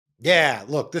Yeah,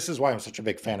 look, this is why I'm such a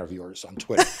big fan of yours on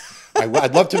Twitter.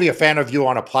 I'd love to be a fan of you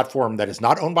on a platform that is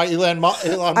not owned by Elon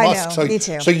I Musk. know, me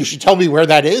too. So you should tell me where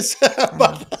that is.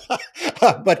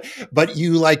 but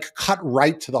you like cut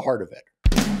right to the heart of it.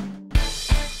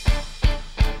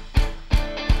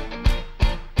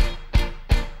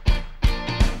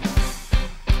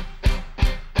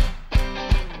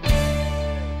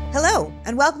 Hello,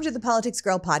 and welcome to the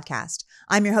PoliticsGirl Podcast.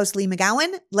 I'm your host, Lee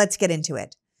McGowan. Let's get into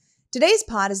it. Today's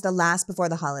pod is the last before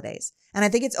the holidays, and I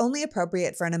think it's only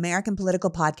appropriate for an American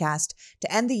political podcast to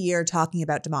end the year talking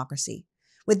about democracy.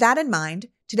 With that in mind,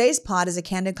 today's pod is a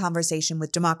candid conversation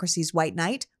with democracy's white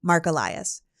knight, Marc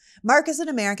Elias. Marc is an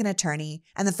American attorney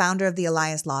and the founder of the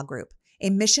Elias Law Group, a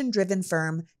mission-driven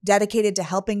firm dedicated to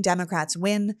helping Democrats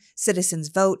win, citizens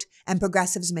vote, and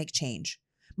progressives make change.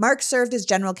 Marc served as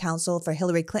general counsel for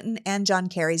Hillary Clinton and John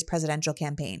Kerry's presidential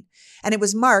campaign. And it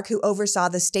was Marc who oversaw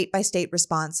the state-by-state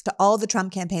response to all the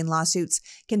Trump campaign lawsuits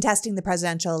contesting the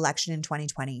presidential election in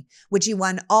 2020, which he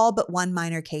won all but one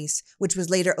minor case, which was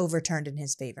later overturned in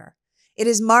his favor. It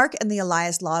is Marc and the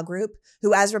Elias Law Group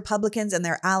who, as Republicans and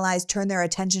their allies turn their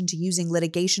attention to using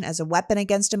litigation as a weapon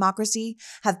against democracy,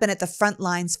 have been at the front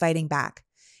lines fighting back.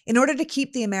 In order to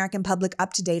keep the American public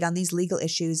up to date on these legal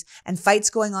issues and fights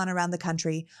going on around the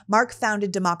country, Marc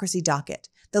founded Democracy Docket,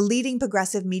 the leading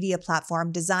progressive media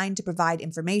platform designed to provide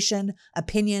information,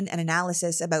 opinion, and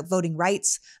analysis about voting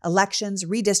rights, elections,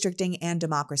 redistricting, and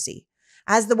democracy.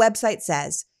 As the website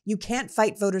says, you can't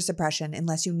fight voter suppression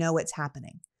unless you know it's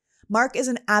happening. Marc is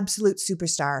an absolute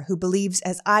superstar who believes,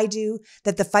 as I do,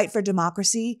 that the fight for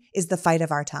democracy is the fight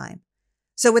of our time.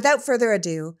 So without further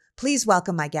ado, please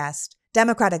welcome my guest,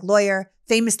 Democratic lawyer,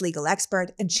 famous legal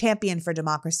expert, and champion for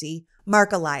democracy,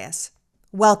 Marc Elias.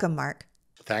 Welcome, Marc.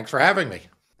 Thanks for having me.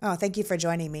 Oh, thank you for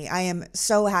joining me. I am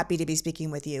so happy to be speaking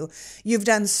with you. You've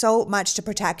done so much to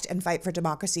protect and fight for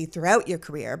democracy throughout your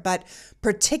career, but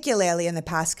particularly in the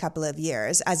past couple of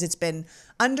years, as it's been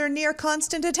under near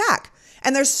constant attack.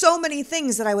 And there's so many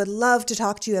things that I would love to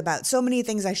talk to you about, so many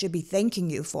things I should be thanking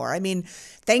you for. I mean,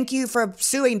 thank you for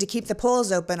suing to keep the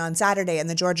polls open on Saturday in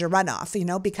the Georgia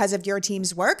runoff. Because of your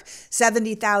team's work,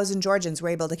 70,000 Georgians were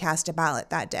able to cast a ballot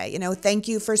that day. Thank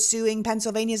you for suing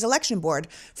Pennsylvania's election board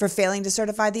for failing to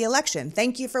certify the election.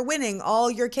 Thank you for winning all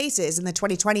your cases in the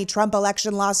 2020 Trump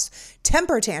election loss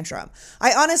temper tantrum.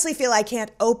 I honestly feel I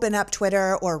can't open up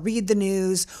Twitter or read the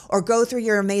news or go through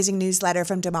your amazing newsletter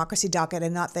from Democracy Docket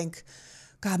and not think,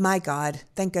 my God,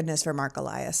 thank goodness for Marc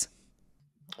Elias.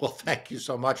 Well, thank you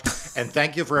so much. And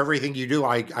thank you for everything you do.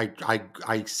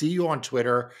 I see you on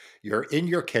Twitter. You're in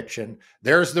your kitchen.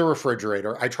 There's the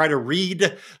refrigerator. I try to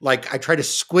read, I try to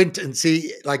squint and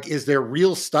see, is there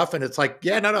real stuff? And it's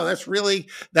that's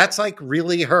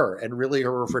really her and really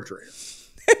her refrigerator.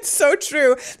 It's so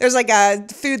true. There's a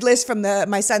food list from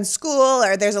my son's school,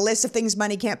 or there's a list of things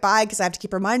money can't buy because I have to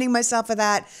keep reminding myself of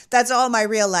that. That's all my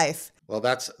real life. Well,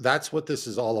 that's what this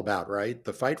is all about, right?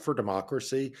 The fight for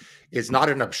democracy is not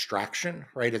an abstraction,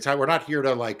 right? We're not here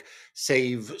to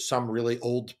save some really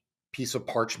old piece of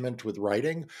parchment with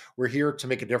writing. We're here to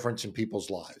make a difference in people's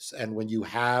lives. And when you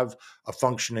have a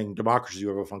functioning democracy, you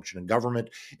have a functioning government,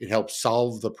 it helps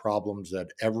solve the problems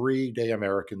that everyday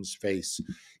Americans face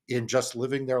in just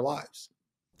living their lives.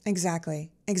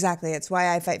 Exactly. It's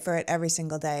why I fight for it every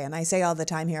single day. And I say all the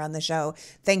time here on the show,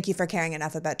 thank you for caring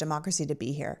enough about democracy to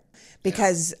be here,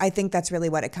 because I think that's really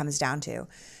what it comes down to.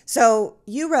 So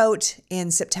you wrote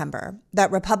in September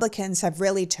that Republicans have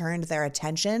really turned their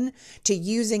attention to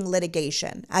using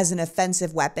litigation as an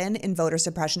offensive weapon in voter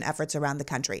suppression efforts around the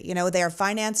country. They are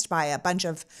financed by a bunch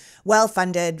of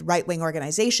well-funded right-wing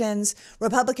organizations.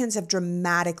 Republicans have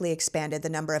dramatically expanded the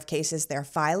number of cases they're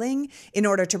filing in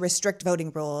order to restrict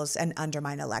voting rules and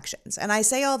undermine elections. And I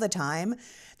say all the time,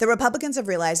 the Republicans have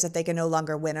realized that they can no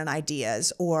longer win on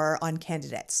ideas or on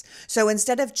candidates. So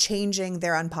instead of changing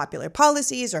their unpopular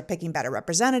policies or picking better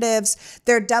representatives,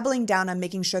 they're doubling down on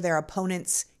making sure their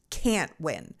opponents can't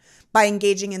win by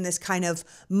engaging in this kind of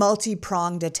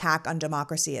multi-pronged attack on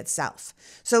democracy itself.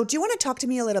 So do you want to talk to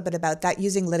me a little bit about that,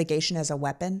 using litigation as a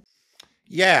weapon?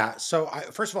 Yeah. So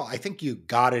first of all, I think you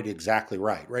got it exactly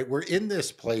right? We're in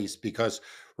this place because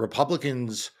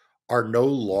Republicans are no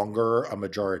longer a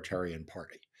majoritarian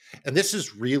party. And this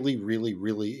is really, really,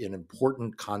 really an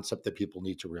important concept that people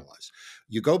need to realize.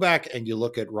 You go back and you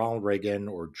look at Ronald Reagan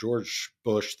or George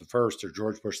Bush the first or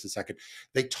George Bush the second,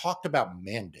 they talked about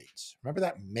mandates. Remember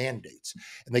that? Mandates.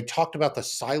 And they talked about the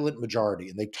silent majority,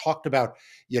 and they talked about,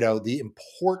 the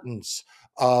importance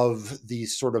of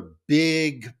these sort of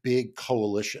big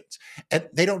coalitions. And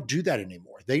they don't do that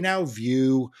anymore. They now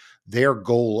view their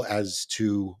goal as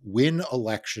to win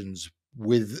elections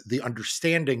with the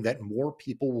understanding that more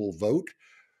people will vote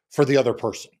for the other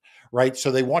person, right?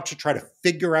 So they want to try to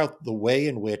figure out the way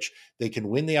in which they can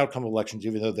win the outcome of elections,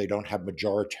 even though they don't have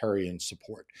majoritarian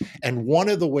support. And one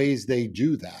of the ways they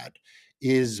do that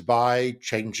is by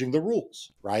changing the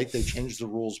rules, right? They change the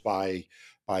rules by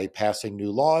passing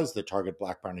new laws that target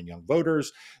Black, brown, and young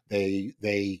voters. They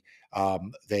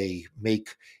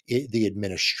make the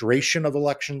administration of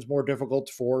elections more difficult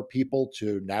for people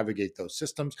to navigate those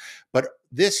systems. But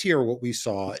this year, what we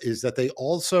saw is that they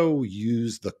also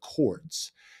use the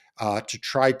courts to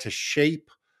try to shape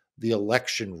the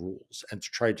election rules and to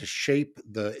try to shape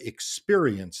the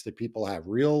experience that people have,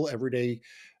 real everyday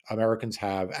Americans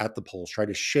have at the polls, try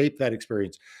to shape that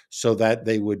experience so that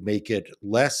they would make it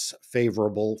less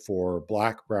favorable for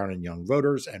Black, brown, and young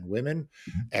voters and women,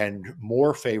 and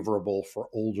more favorable for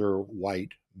older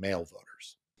white male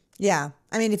voters. Yeah.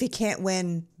 I mean, if you can't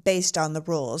win based on the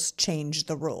rules, change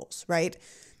the rules, right?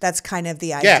 That's kind of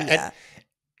the idea. Yeah,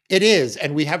 it is.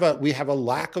 And we have a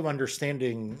lack of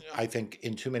understanding, I think,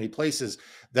 in too many places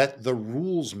that the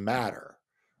rules matter.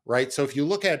 Right. So if you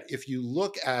look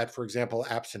at, for example,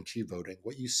 absentee voting,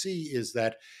 what you see is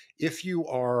that if you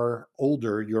are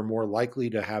older, you're more likely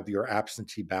to have your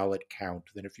absentee ballot count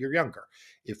than if you're younger.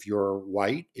 If you're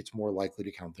white, it's more likely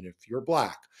to count than if you're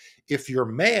Black. If you're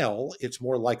male, it's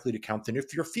more likely to count than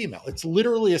if you're female. It's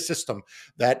literally a system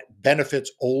that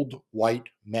benefits old white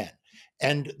men.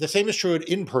 And the same is true at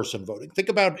in-person voting. Think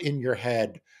about in your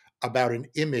head about an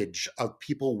image of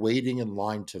people waiting in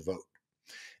line to vote.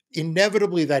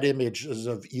 Inevitably, that image is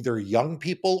of either young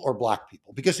people or Black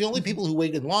people, because the only people who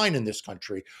wait in line in this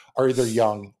country are either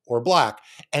young or Black.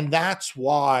 And that's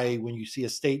why when you see a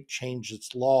state change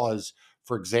its laws,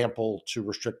 for example, to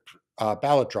restrict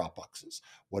ballot drop boxes,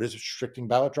 what does restricting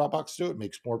ballot drop boxes do? It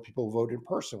makes more people vote in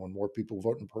person. When more people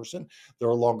vote in person, there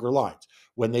are longer lines.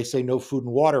 When they say no food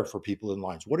and water for people in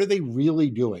lines, what are they really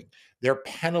doing? They're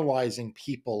penalizing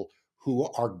people who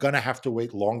are going to have to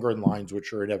wait longer in lines,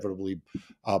 which are inevitably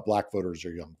Black voters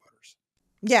or young voters.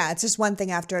 Yeah, it's just one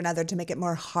thing after another to make it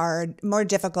more hard, more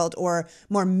difficult, or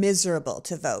more miserable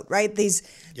to vote, right? These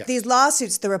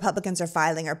lawsuits the Republicans are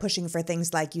filing are pushing for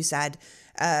things like you said,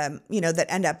 that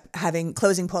end up having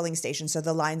closing polling stations so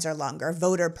the lines are longer,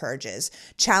 voter purges,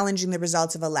 challenging the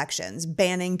results of elections,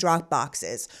 banning drop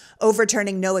boxes,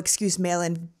 overturning no excuse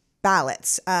mail-in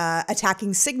ballots,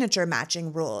 attacking signature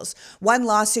matching rules. One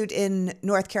lawsuit in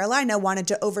North Carolina wanted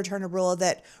to overturn a rule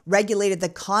that regulated the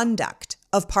conduct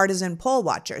of partisan poll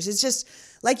watchers. It's just,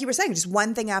 like you were saying, just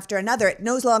one thing after another. It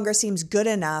no longer seems good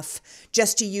enough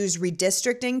just to use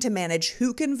redistricting to manage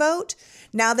who can vote.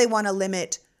 Now they want to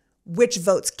limit which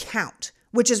votes count,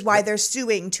 which is why they're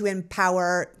suing to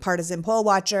empower partisan poll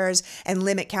watchers and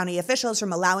limit county officials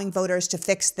from allowing voters to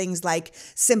fix things like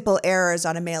simple errors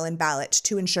on a mail-in ballot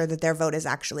to ensure that their vote is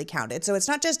actually counted. So it's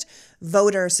not just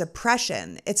voter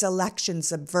suppression, it's election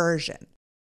subversion.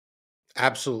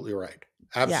 Absolutely right.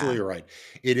 Absolutely right.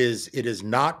 It is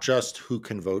not just who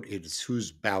can vote, it is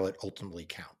whose ballot ultimately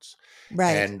counts.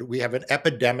 Right. And we have an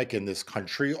epidemic in this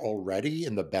country already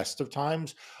in the best of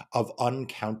times of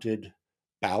uncounted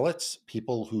ballots,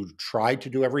 people who try to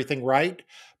do everything right,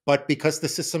 but because the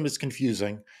system is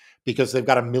confusing, because they've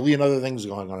got a million other things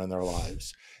going on in their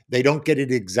lives, they don't get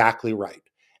it exactly right.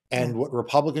 And what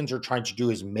Republicans are trying to do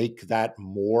is make that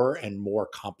more and more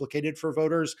complicated for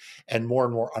voters and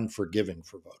more unforgiving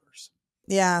for voters.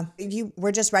 Yeah. You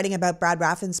were just writing about Brad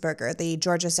Raffensperger, the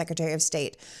Georgia Secretary of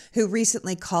State, who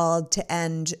recently called to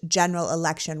end general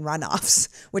election runoffs,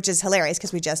 which is hilarious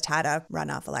because we just had a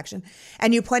runoff election.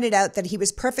 And you pointed out that he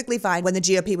was perfectly fine when the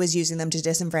GOP was using them to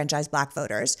disenfranchise Black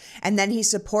voters. And then he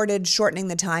supported shortening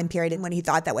the time period when he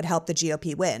thought that would help the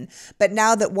GOP win. But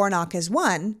now that Warnock has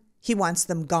won, he wants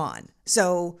them gone.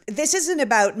 So this isn't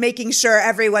about making sure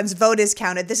everyone's vote is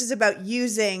counted. This is about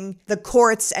using the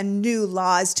courts and new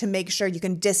laws to make sure you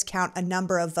can discount a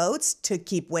number of votes to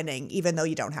keep winning, even though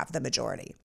you don't have the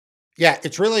majority. Yeah,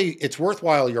 it's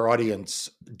worthwhile your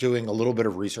audience doing a little bit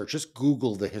of research. Just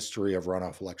Google the history of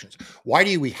runoff elections. Why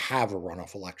do we have a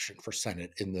runoff election for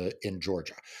Senate in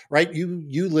Georgia? Right?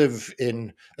 You live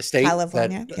in a state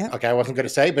California. Okay, I wasn't going to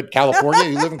say, but California.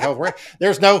 You live in California.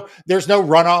 There's no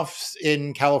runoffs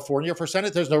in California for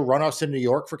Senate. There's no runoffs in New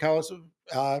York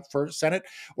for Senate,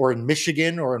 or in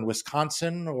Michigan, or in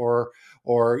Wisconsin, or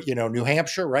New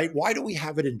Hampshire, right? Why do we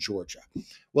have it in Georgia?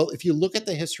 Well, if you look at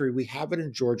the history, we have it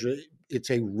in Georgia. It's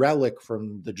a relic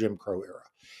from the Jim Crow era.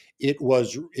 It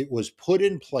was put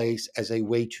in place as a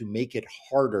way to make it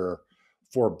harder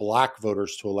for Black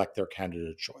voters to elect their candidate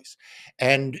of choice.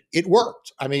 And it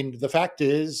worked. I mean, the fact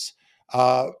is,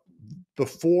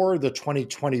 before the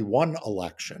 2021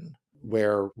 election,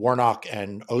 where Warnock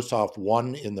and Ossoff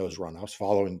won in those runoffs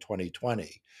following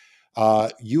 2020,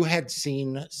 you had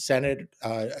seen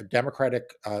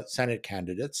Democratic Senate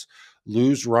candidates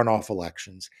lose runoff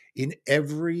elections in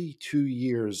every 2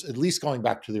 years, at least going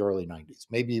back to the early 90s,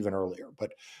 maybe even earlier,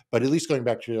 but at least going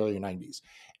back to the early 90s.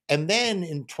 And then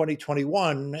in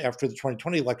 2021, after the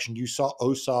 2020 election, you saw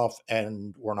Ossoff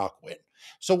and Warnock win.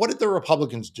 So what did the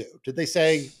Republicans do? Did they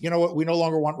say, you know what, we no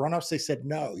longer want runoffs? They said,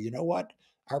 no, you know what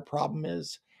our problem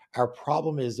is? Our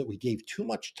problem is that we gave too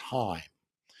much time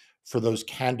for those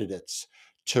candidates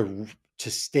to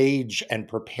stage and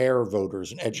prepare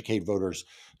voters and educate voters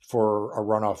for a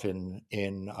runoff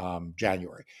in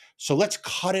January. So let's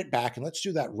cut it back and let's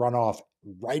do that runoff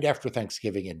right after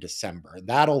Thanksgiving in December. And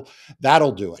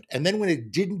that'll do it. And then when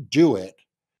it didn't do it,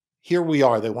 here we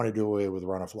are. They want to do away with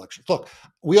runoff elections. Look,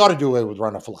 we ought to do away with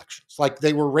runoff elections. Like,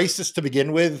 they were racist to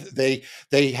begin with. They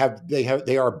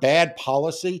are bad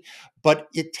policy, but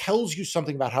it tells you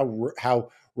something about how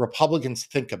Republicans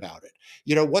think about it.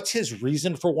 You know, what's his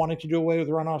reason for wanting to do away with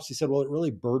runoffs? He said, well, it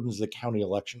really burdens the county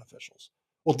election officials.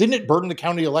 Well, didn't it burden the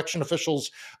county election officials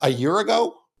a year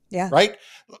ago? Yeah. Right.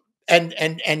 And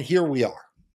here we are.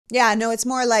 Yeah, no, it's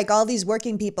more like all these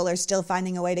working people are still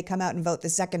finding a way to come out and vote the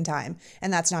second time,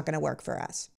 and that's not going to work for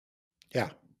us.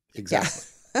 Yeah, exactly. Yeah.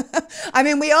 I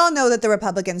mean, we all know that the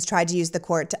Republicans tried to use the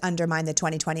court to undermine the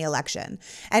 2020 election.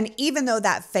 And even though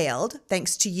that failed,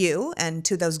 thanks to you and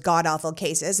to those god-awful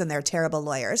cases and their terrible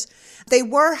lawyers, they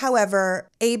were, however,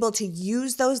 able to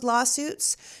use those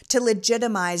lawsuits to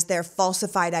legitimize their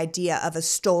falsified idea of a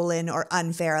stolen or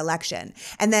unfair election,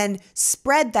 and then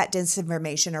spread that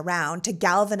disinformation around to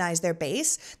galvanize their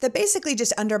base that basically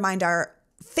just undermined our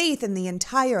faith in the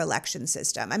entire election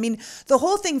system. I mean, the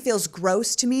whole thing feels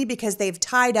gross to me because they've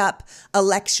tied up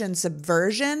election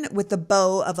subversion with the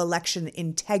bow of election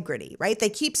integrity, right?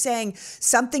 They keep saying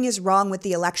something is wrong with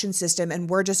the election system and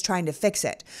we're just trying to fix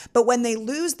it. But when they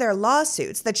lose their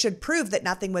lawsuits that should prove that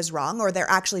nothing was wrong, or they're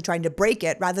actually trying to break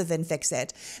it rather than fix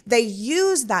it, they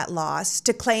use that loss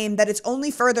to claim that it's only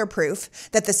further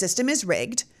proof that the system is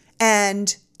rigged,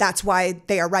 and that's why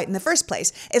they are right in the first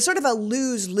place. It's sort of a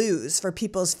lose-lose for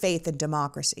people's faith in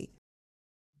democracy.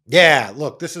 Yeah,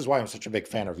 look, this is why I'm such a big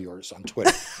fan of yours on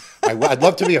Twitter. I'd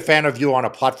love to be a fan of you on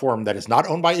a platform that is not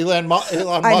owned by Elon Musk.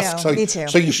 I know, me too.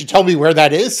 So you should tell me where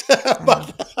that is.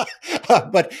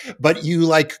 but you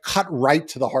like cut right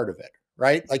to the heart of it,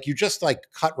 right? Like, you just like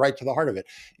cut right to the heart of it.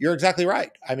 You're exactly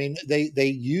right. I mean, they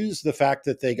use the fact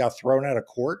that they got thrown out of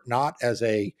court not as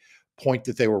a point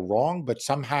that they were wrong, but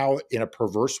somehow in a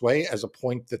perverse way as a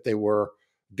point that they were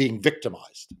being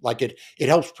victimized. Like, it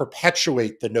helps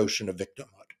perpetuate the notion of victimhood.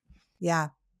 Yeah.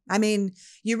 I mean,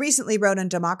 you recently wrote on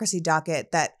Democracy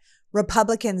Docket that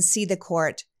Republicans see the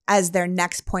court as their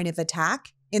next point of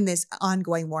attack in this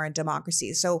ongoing war on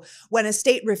democracy. So when a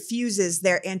state refuses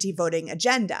their anti-voting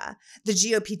agenda, the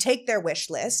GOP take their wish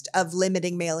list of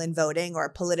limiting mail-in voting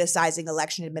or politicizing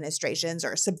election administrations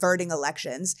or subverting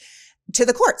elections to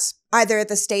the courts, either at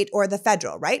the state or the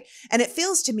federal, right? And it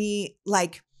feels to me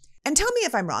like, and tell me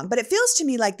if I'm wrong, but it feels to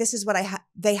me like this is what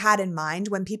they had in mind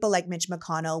when people like Mitch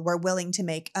McConnell were willing to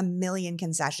make a million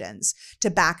concessions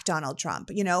to back Donald Trump.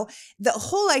 You know, the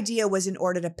whole idea was in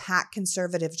order to pack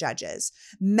conservative judges,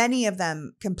 many of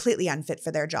them completely unfit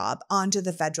for their job, onto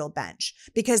the federal bench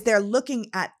because they're looking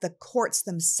at the courts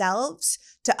themselves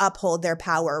to uphold their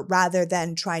power rather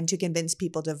than trying to convince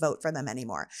people to vote for them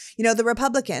anymore. You know, the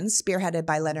Republicans, spearheaded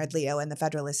by Leonard Leo and the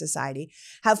Federalist Society,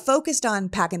 have focused on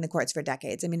packing the courts for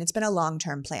decades. I mean, it's been a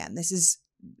long-term plan. This is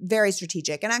very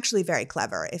strategic and actually very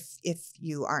clever if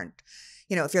you aren't,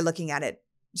 you know, if you're looking at it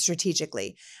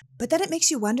strategically. But then it makes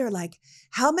you wonder, like,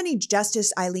 how many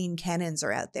Justice Eileen Cannons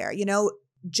are out there? You know,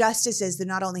 justices that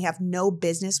not only have no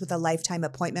business with a lifetime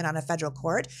appointment on a federal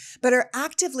court, but are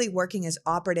actively working as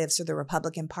operatives for the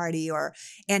Republican Party or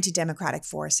anti-democratic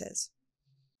forces.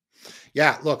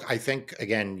 Yeah, look, I think,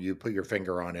 again, you put your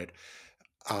finger on it.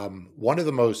 One of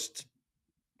the most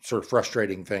sort of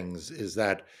frustrating things is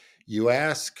that you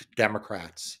ask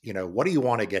Democrats, you know, what do you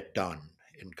want to get done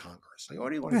in Congress? Like, what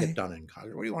do you want to get done in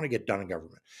Congress? What do you want to get done in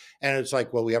government? And it's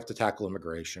like, well, we have to tackle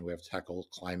immigration. We have to tackle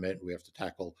climate. We have to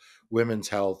tackle women's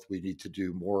health. We need to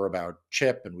do more about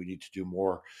CHIP, and we need to do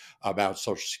more about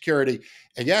Social Security.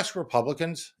 And you ask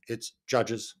Republicans, it's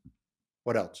judges.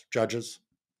 What else? Judges.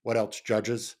 What else?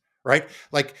 Judges. Right?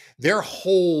 Like, their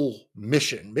whole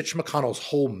mission, Mitch McConnell's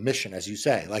whole mission, as you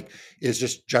say, like, is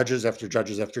just judges after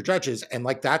judges after judges. And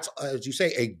like, that's, as you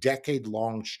say, a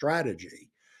decade-long strategy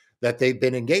that they've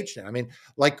been engaged in. I mean,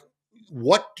 like,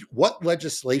 what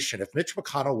legislation, if Mitch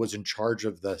McConnell was in charge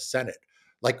of the Senate,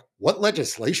 like, what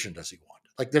legislation does he want?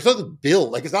 Like there's nothing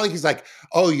built. Like it's not like he's like,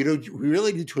 oh, we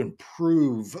really need to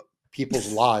improve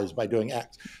people's lives by doing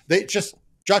X. They just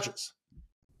judges.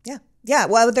 Yeah. Yeah.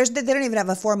 Well, they don't even have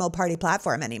a formal party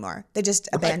platform anymore. They just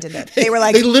abandoned it. They were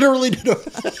like, they literally did.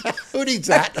 Who needs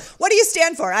that? What do you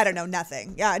stand for? I don't know.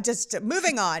 Nothing. Yeah. Just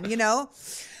moving on,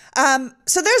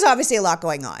 So there's obviously a lot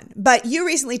going on, but you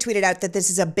recently tweeted out that this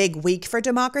is a big week for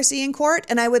democracy in court.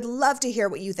 And I would love to hear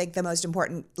what you think the most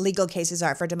important legal cases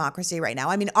are for democracy right now.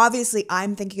 I mean, obviously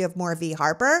I'm thinking of more v.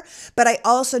 Harper, but I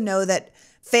also know that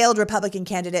failed Republican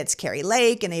candidates Kerry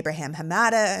Lake and Abraham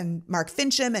Hamada and Mark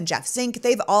Fincham and Jeff Zink,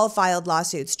 they've all filed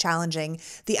lawsuits challenging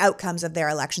the outcomes of their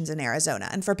elections in Arizona.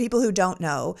 And for people who don't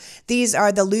know, these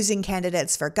are the losing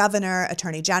candidates for governor,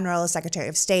 attorney general, secretary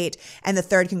of state, and the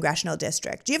 3rd congressional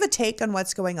district. Do you have a take on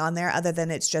what's going on there other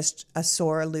than it's just a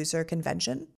sore loser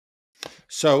convention?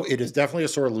 So it is definitely a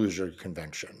sore loser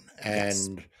convention.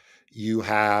 And yes. You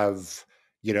have,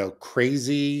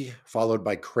 crazy followed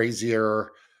by crazier,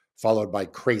 followed by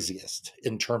craziest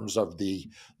in terms of the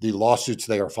lawsuits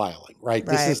they are filing, right?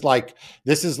 This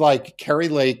is like Kerry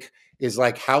Lake is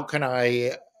like, how can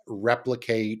I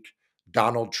replicate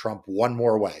Donald Trump one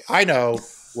more way? I know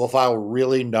we'll file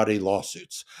really nutty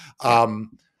lawsuits.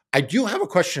 I do have a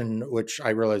question, which I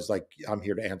realize like I'm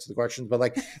here to answer the questions, but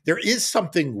like there is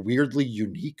something weirdly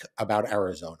unique about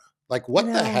Arizona. Like what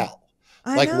the hell?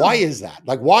 Why is that?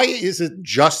 Like, why is it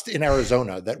just in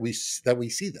Arizona that we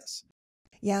see this?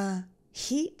 Yeah.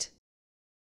 Heat.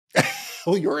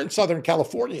 Well, you're in Southern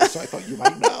California, so I thought you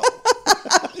might know.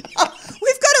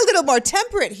 We've got a little more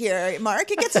temperate here, Mark.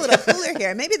 It gets a little cooler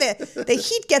here. Maybe the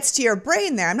heat gets to your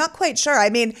brain there. I'm not quite sure. I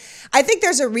mean, I think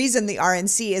there's a reason the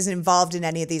RNC isn't involved in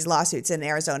any of these lawsuits in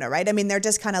Arizona, right? I mean, they're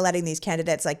just kind of letting these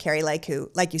candidates like Kerry Lake,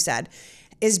 who, like you said,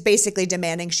 is basically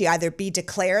demanding she either be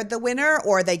declared the winner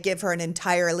or they give her an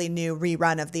entirely new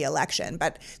rerun of the election.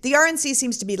 But the RNC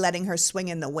seems to be letting her swing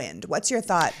in the wind. What's your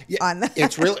thought on that?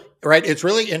 It's really right. It's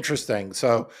really interesting.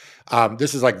 So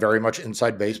this is like very much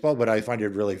inside baseball, but I find it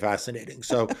really fascinating.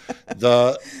 So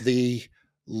the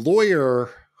lawyer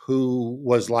who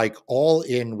was like all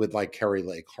in with like Kerry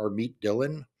Lake, Harmeet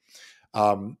Dillon,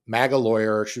 MAGA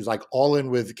lawyer, she was like all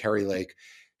in with Kerry Lake.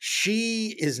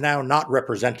 She is now not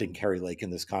representing Kerry Lake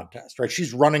in this contest, right?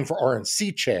 She's running for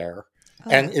RNC chair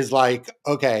and is like,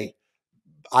 okay,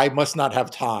 I must not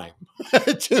have time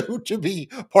to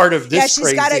be part of this.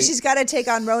 Yeah, she's got to take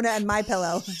on Rona and My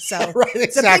Pillow. So right,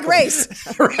 it's a big race.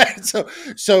 Right.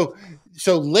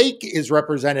 So Lake is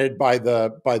represented by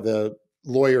the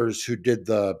lawyers who did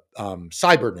the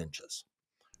cyber ninjas,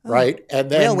 right?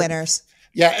 And then real winners.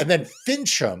 Yeah, and then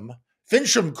Fincham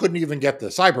couldn't even get the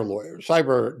cyber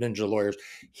ninja lawyers.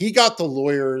 He got the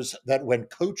lawyers that when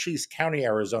Cochise County,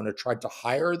 Arizona tried to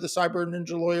hire the cyber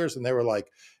ninja lawyers and they were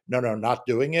like, no, not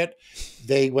doing it.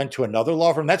 They went to another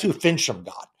law firm. That's who Fincham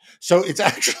got. So it's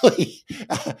actually,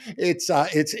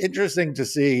 it's interesting to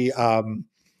see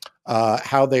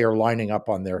how they are lining up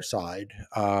on their side.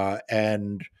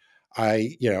 And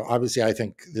obviously I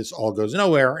think this all goes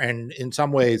nowhere. And in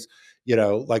some ways,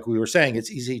 like we were saying, it's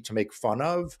easy to make fun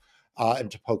of,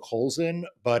 and to poke holes in,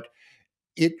 but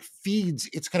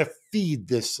it's going to feed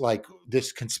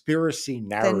this conspiracy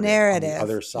narrative on the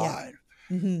other side.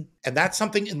 Yeah. Mm-hmm. And that's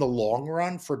something in the long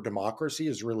run for democracy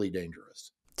is really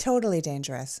dangerous. Totally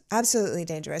dangerous. Absolutely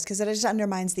dangerous because it just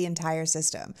undermines the entire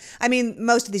system. I mean,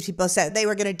 most of these people said they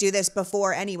were going to do this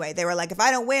before anyway. They were like, if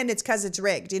I don't win, it's because it's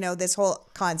rigged, this whole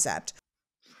concept.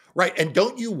 Right. And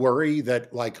don't you worry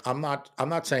that like, I'm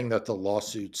not saying that the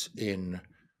lawsuits in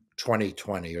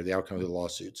 2020 or the outcome of the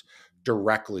lawsuits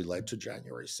directly led to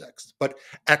January 6th. But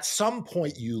at some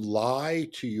point you lie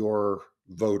to your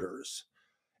voters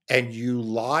and you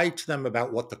lie to them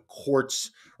about what the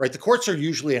courts, right? The courts are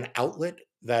usually an outlet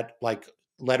that like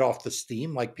let off the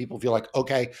steam. Like people feel like,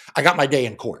 okay, I got my day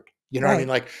in court. You know what I mean?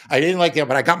 Like I didn't like that,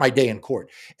 but I got my day in court.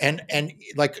 And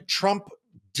like Trump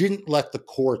didn't let the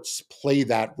courts play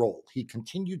that role. He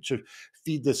continued to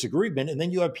feed this agreement. And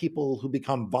then you have people who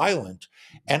become violent.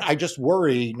 And I just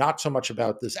worry not so much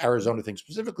about this Arizona thing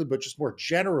specifically, but just more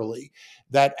generally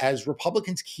that as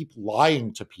Republicans keep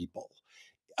lying to people,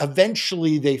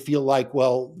 eventually they feel like,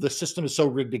 well, the system is so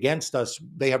rigged against us,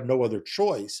 they have no other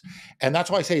choice. And that's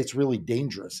why I say it's really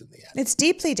dangerous in the end. It's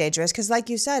deeply dangerous because like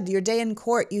you said, your day in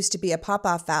court used to be a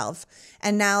pop-off valve.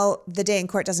 And now the day in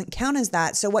court doesn't count as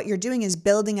that. So what you're doing is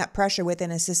building up pressure within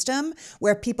a system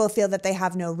where people feel that they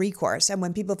have no recourse. And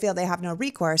when people feel they have no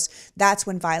recourse, that's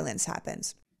when violence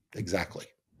happens. Exactly.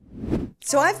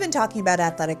 So I've been talking about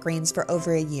athletic greens for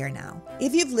over a year now.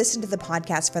 If you've listened to the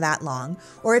podcast for that long,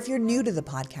 or if you're new to the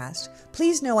podcast,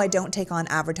 please know I don't take on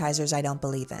advertisers I don't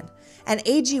believe in. And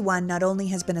AG1 not only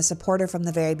has been a supporter from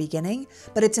the very beginning,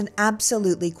 but it's an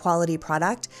absolutely quality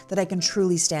product that I can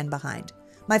truly stand behind.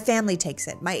 My family takes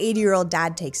it. My 80-year-old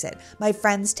dad takes it. My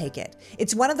friends take it.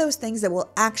 It's one of those things that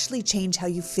will actually change how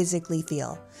you physically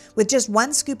feel. With just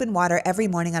 1 scoop in water every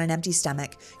morning on an empty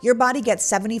stomach, your body gets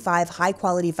 75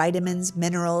 high-quality vitamins,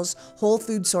 minerals, whole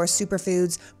food source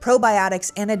superfoods,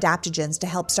 probiotics, and adaptogens to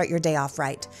help start your day off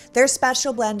right. Their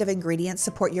special blend of ingredients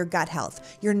support your gut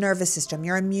health, your nervous system,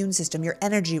 your immune system, your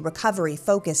energy, recovery,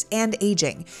 focus, and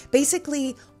aging.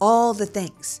 Basically, all the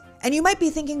things. And you might be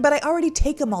thinking, but I already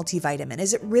take a multivitamin.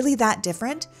 Is it really that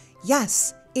different?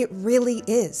 Yes, it really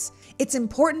is. It's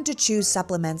important to choose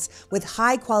supplements with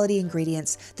high quality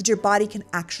ingredients that your body can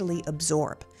actually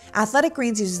absorb. Athletic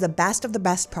Greens uses the best of the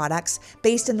best products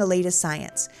based in the latest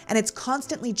science, and it's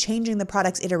constantly changing the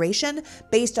product's iteration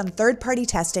based on third-party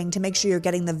testing to make sure you're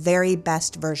getting the very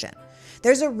best version.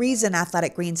 There's a reason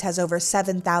Athletic Greens has over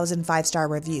 7,000 5-star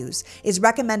reviews, is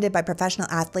recommended by professional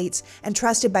athletes, and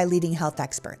trusted by leading health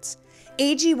experts.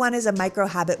 AG1 is a micro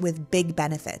habit with big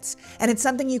benefits, and it's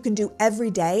something you can do every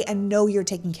day and know you're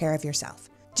taking care of yourself.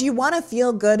 Do you want to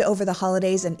feel good over the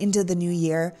holidays and into the new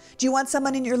year? Do you want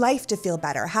someone in your life to feel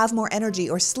better, have more energy,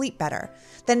 or sleep better?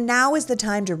 Then now is the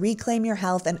time to reclaim your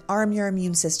health and arm your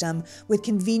immune system with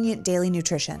convenient daily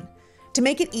nutrition. To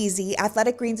make it easy,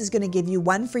 Athletic Greens is going to give you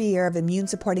 1 free year of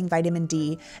immune-supporting vitamin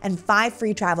D and 5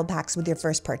 free travel packs with your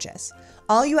first purchase.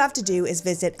 All you have to do is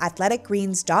visit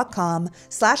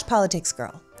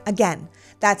athleticgreens.com/politicsgirl. Again,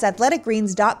 that's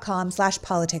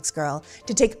athleticgreens.com/politicsgirl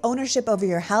to take ownership over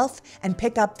your health and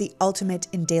pick up the ultimate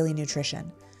in daily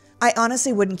nutrition. I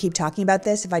honestly wouldn't keep talking about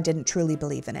this if I didn't truly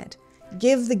believe in it.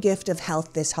 Give the gift of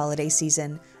health this holiday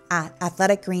season at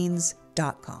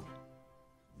athleticgreens.com.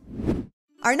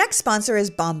 Our next sponsor is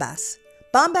Bombas.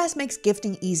 Bombas makes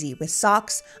gifting easy with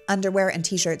socks, underwear, and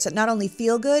t-shirts that not only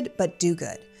feel good, but do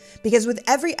good. Because with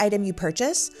every item you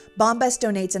purchase, Bombas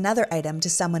donates another item to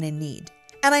someone in need.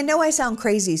 And I know I sound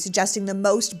crazy suggesting the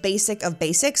most basic of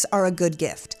basics are a good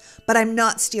gift, but I'm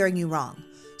not steering you wrong.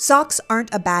 Socks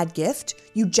aren't a bad gift,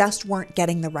 you just weren't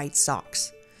getting the right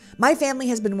socks. My family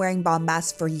has been wearing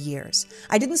Bombas for years.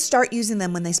 I didn't start using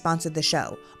them when they sponsored the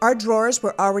show. Our drawers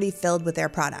were already filled with their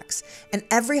products, and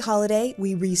every holiday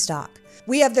we restock.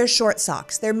 We have their short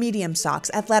socks, their medium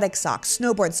socks, athletic socks,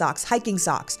 snowboard socks, hiking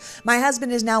socks. My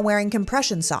husband is now wearing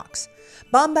compression socks.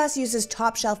 Bombas uses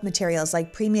top shelf materials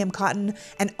like premium cotton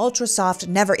and ultra soft,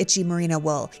 never itchy merino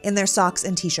wool in their socks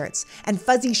and t-shirts, and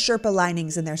fuzzy Sherpa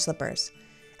linings in their slippers.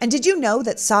 And did you know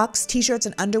that socks, t-shirts,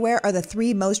 and underwear are the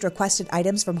 3 most requested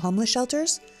items from homeless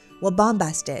shelters? Well,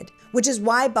 Bombas did, which is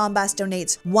why Bombas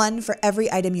donates 1 for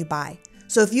every item you buy.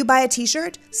 So if you buy a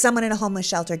t-shirt, someone in a homeless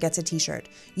shelter gets a t-shirt.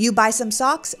 You buy some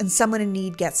socks, and someone in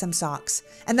need gets some socks.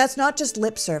 And that's not just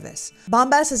lip service.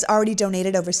 Bombas has already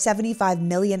donated over 75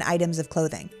 million items of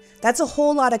clothing. That's a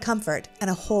whole lot of comfort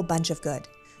and a whole bunch of good.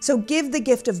 So give the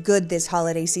gift of good this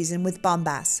holiday season with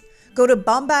Bombas. Go to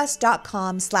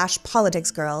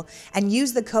bombas.com/politicsgirl and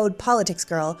use the code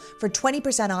politicsgirl for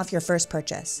 20% off your first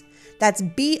purchase. That's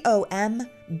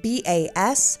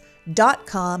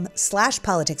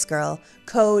bombas.com/politicsgirl,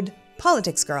 code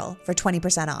politicsgirl for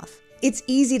 20% off. It's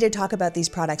easy to talk about these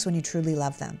products when you truly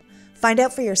love them. Find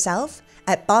out for yourself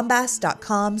at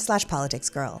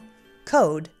bombas.com/politicsgirl,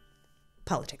 code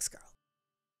politicsgirl.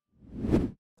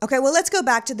 Okay, well, let's go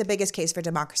back to the biggest case for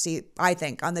democracy, I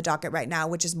think, on the docket right now,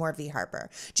 which is Moore v. Harper.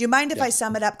 Do you mind if I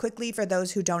sum it up quickly for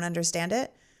those who don't understand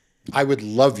it? I would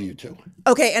love you to.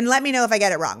 Okay, and let me know if I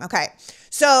get it wrong. Okay,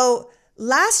 so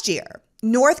last year,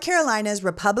 North Carolina's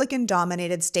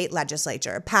Republican-dominated state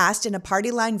legislature passed in a party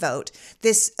line vote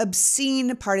this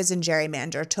obscene partisan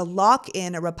gerrymander to lock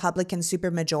in a Republican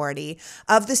supermajority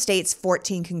of the state's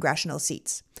 14 congressional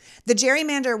seats. The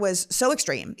gerrymander was so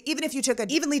extreme, even if you took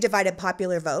an evenly divided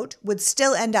popular vote, would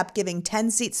still end up giving 10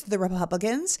 seats to the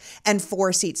Republicans and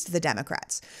 4 seats to the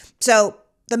Democrats. So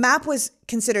the map was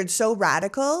considered so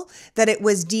radical that it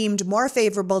was deemed more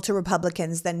favorable to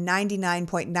Republicans than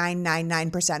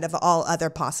 99.999% of all other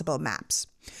possible maps.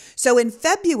 So in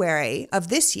February of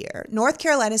this year, North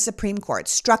Carolina's Supreme Court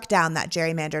struck down that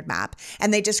gerrymandered map,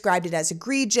 and they described it as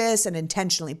egregious and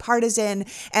intentionally partisan,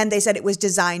 and they said it was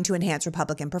designed to enhance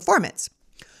Republican performance.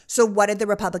 So what did the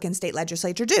Republican state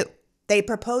legislature do? They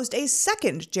proposed a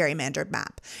second gerrymandered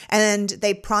map, and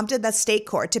they prompted the state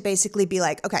court to basically be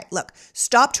like, okay, look,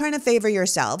 stop trying to favor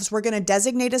yourselves. We're going to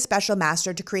designate a special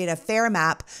master to create a fair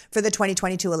map for the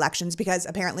 2022 elections because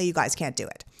apparently you guys can't do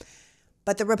it.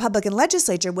 But the Republican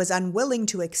legislature was unwilling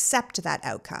to accept that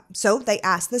outcome. So they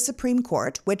asked the Supreme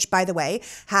Court, which, by the way,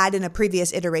 had in a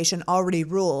previous iteration already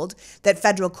ruled that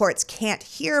federal courts can't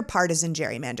hear partisan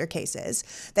gerrymander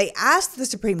cases. They asked the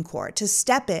Supreme Court to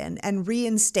step in and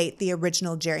reinstate the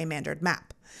original gerrymandered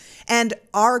map. And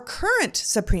our current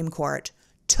Supreme Court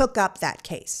took up that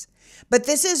case. But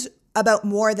this is about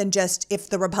more than just if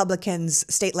the Republicans'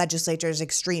 state legislature's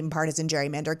extreme partisan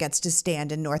gerrymander gets to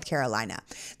stand in North Carolina.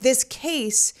 This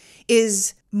case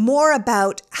is more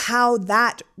about how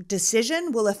that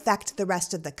decision will affect the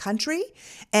rest of the country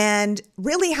and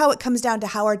really how it comes down to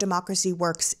how our democracy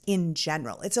works in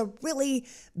general. It's a really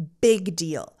big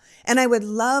deal. And I would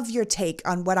love your take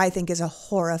on what I think is a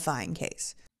horrifying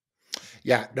case.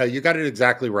 Yeah, no, you got it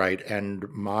exactly right. And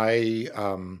my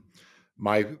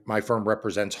firm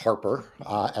represents Harper,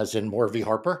 as in Moore v.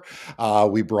 Harper.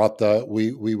 We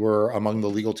were among the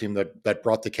legal team that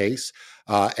brought the case,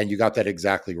 and you got that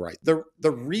exactly right.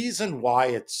 The reason why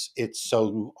it's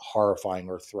so horrifying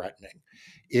or threatening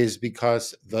is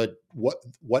because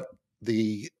what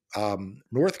the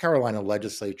North Carolina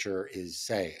legislature is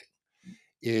saying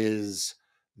is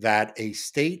that a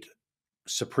state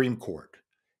Supreme Court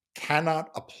cannot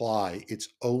apply its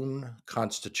own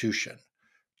constitution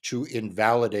to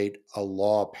invalidate a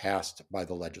law passed by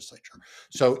the legislature.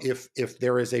 So if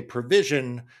there is a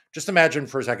provision, just imagine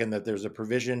for a second that there's a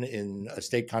provision in a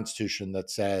state constitution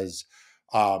that says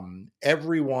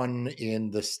everyone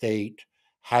in the state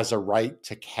has a right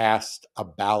to cast a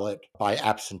ballot by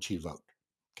absentee vote,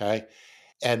 okay?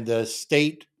 And the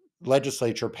state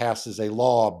legislature passes a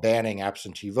law banning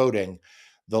absentee voting.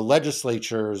 The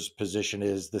legislature's position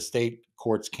is the state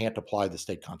courts can't apply the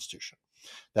state constitution.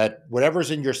 That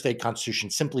whatever's in your state constitution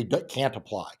simply can't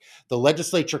apply. The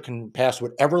legislature can pass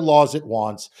whatever laws it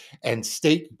wants, and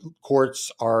state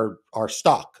courts are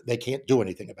stuck. They can't do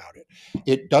anything about it.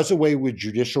 It does away with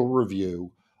judicial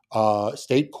review,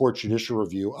 state court judicial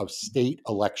review of state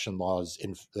election laws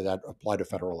that apply to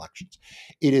federal elections.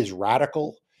 It is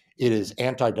radical. It is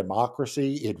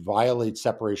anti-democracy. It violates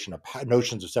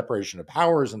notions of separation of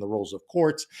powers and the roles of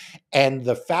courts. And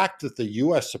the fact that the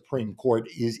U.S. Supreme Court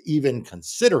is even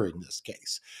considering this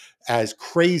case, as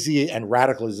crazy and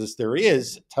radical as this there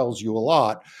is, tells you a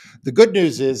lot. The good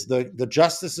news is the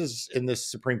justices in this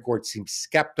Supreme Court seem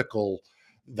skeptical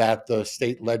that the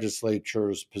state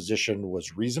legislature's position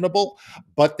was reasonable,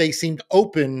 but they seemed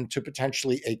open to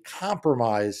potentially a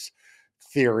compromise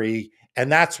theory.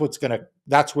 And that's where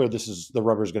the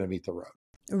rubber's going to meet the road.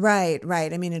 Right.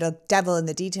 I mean, it'll devil in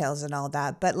the details and all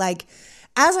that. But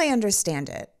as I understand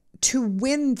it, to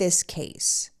win this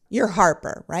case, you're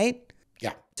Harper, right?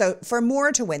 Yeah. So for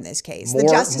Moore to win this case,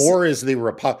 Moore is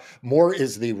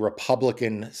the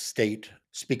Republican state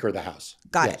Speaker of the House.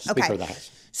 Got it. Okay. Speaker of the House.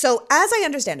 So as I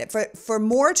understand it, for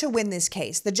Moore to win this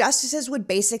case, the justices would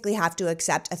basically have to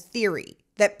accept a theory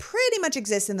that pretty much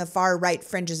exists in the far right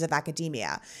fringes of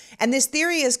academia. And this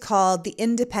theory is called the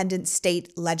independent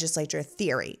state legislature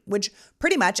theory, which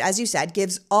pretty much, as you said,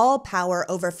 gives all power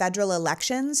over federal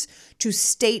elections to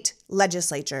state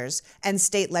legislatures and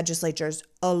state legislatures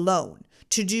alone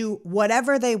to do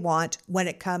whatever they want when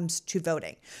it comes to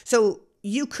voting. So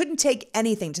you couldn't take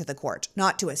anything to the court,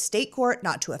 not to a state court,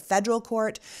 not to a federal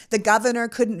court. The governor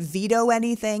couldn't veto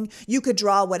anything. You could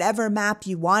draw whatever map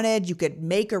you wanted. You could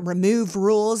make or remove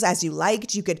rules as you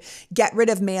liked. You could get rid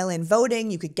of mail-in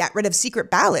voting. You could get rid of secret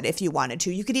ballot if you wanted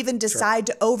to. You could even decide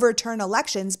to overturn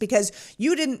elections because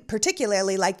you didn't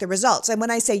particularly like the results. And when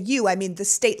I say you, I mean the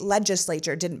state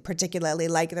legislature didn't particularly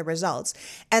like the results.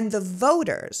 And the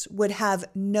voters would have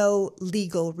no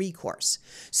legal recourse.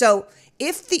 So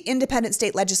if the independent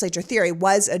state legislature theory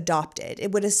was adopted,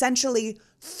 it would essentially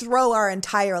throw our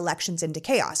entire elections into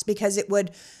chaos because it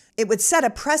would set a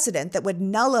precedent that would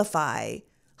nullify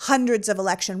hundreds of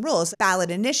election rules, ballot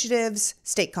initiatives,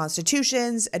 state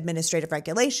constitutions, administrative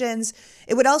regulations.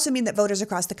 It would also mean that voters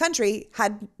across the country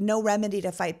had no remedy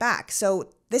to fight back. So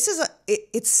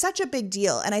it's such a big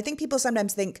deal. And I think people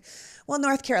sometimes think, well,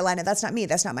 North Carolina, that's not me,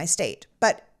 that's not my state.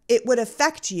 But it would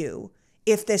affect you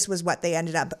if this was what they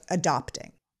ended up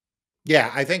adopting.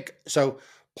 Yeah, I think so.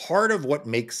 Part of what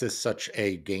makes this such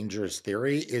a dangerous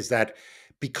theory is that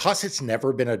because it's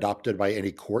never been adopted by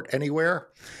any court anywhere,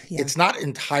 it's not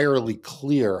entirely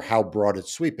clear how broad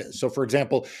its sweep is. So, for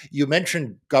example, you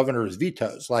mentioned governor's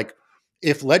vetoes.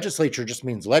 If legislature just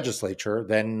means legislature,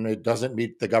 then it doesn't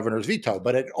meet the governor's veto.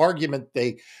 But at argument,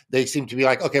 they seem to be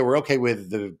like, okay, we're okay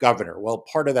with the governor. Well,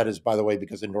 part of that is, by the way,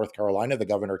 because in North Carolina, the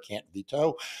governor can't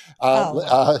veto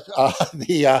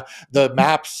the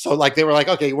maps. So they were like,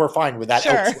 okay, we're fine with that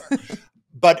elsewhere.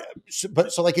 but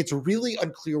so like it's really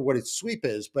unclear what its sweep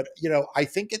is. But I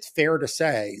think it's fair to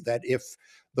say that if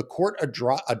the court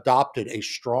adopted a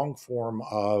strong form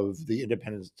of the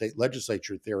independent state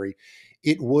legislature theory,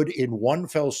 it would in one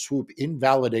fell swoop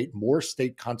invalidate more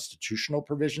state constitutional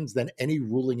provisions than any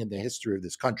ruling in the history of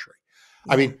this country.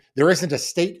 I mean, there isn't a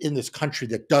state in this country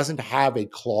that doesn't have a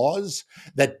clause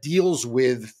that deals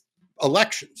with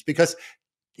elections, because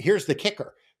here's the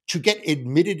kicker. To get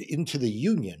admitted into the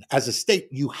union as a state,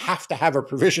 you have to have a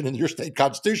provision in your state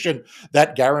constitution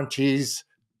that guarantees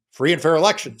free and fair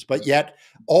elections. But yet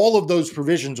all of those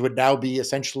provisions would now be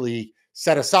essentially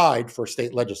set aside for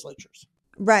state legislatures.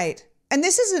 Right. And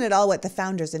this isn't at all what the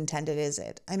founders intended, is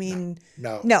it? I mean,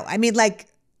 no. I mean, like,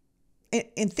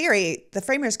 in theory, the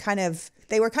framers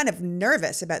they were kind of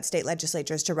nervous about state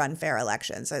legislatures to run fair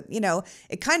elections.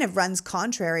 It kind of runs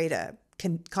contrary to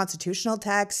constitutional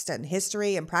text and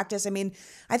history and practice. I mean,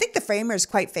 I think the framers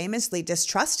quite famously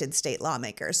distrusted state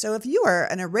lawmakers. So if you were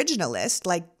an originalist,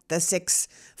 like the 6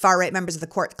 far-right members of the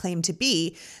court claim to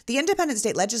be, the independent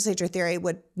state legislature theory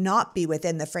would not be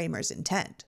within the framers'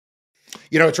 intent.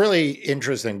 It's really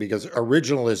interesting because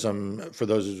originalism, for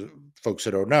those folks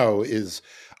that don't know, is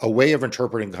a way of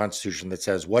interpreting the Constitution that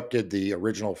says, what did the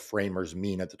original framers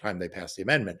mean at the time they passed the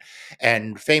amendment?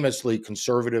 And famously,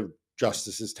 conservative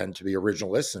justices tend to be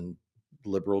originalists and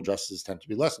liberal justices tend to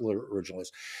be less originalist.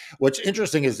 What's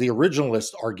interesting is the originalist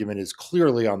argument is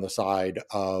clearly on the side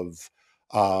of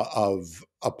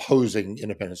opposing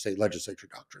independent state legislature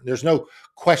doctrine. There's no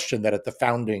question that at the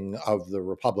founding of the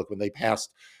Republic, when they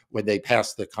passed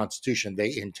the Constitution,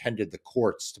 they intended the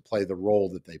courts to play the role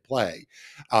that they play.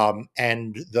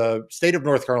 And the state of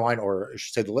North Carolina, or I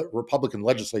should say the Republican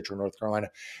legislature in North Carolina,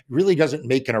 really doesn't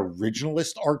make an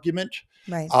originalist argument.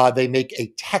 Right. They make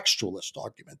a textualist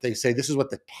argument. They say this is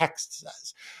what the text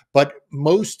says. But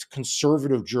most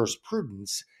conservative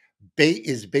jurisprudence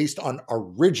is based on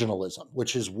originalism,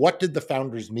 which is what did the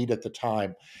founders mean at the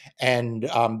time. And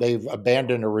they've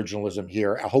abandoned originalism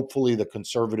here. Hopefully the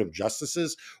conservative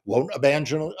justices won't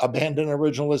abandon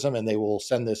originalism, and they will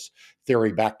send this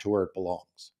theory back to where it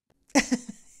belongs.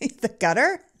 The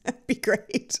gutter? That'd be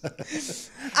great.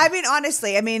 I mean,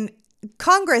 honestly,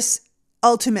 Congress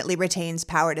ultimately retains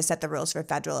power to set the rules for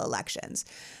federal elections.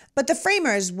 But the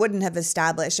framers wouldn't have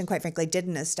established, and quite frankly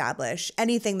didn't establish,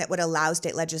 anything that would allow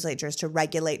state legislatures to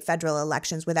regulate federal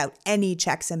elections without any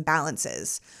checks and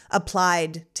balances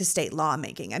applied to state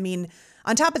lawmaking. I mean,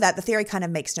 on top of that, the theory kind of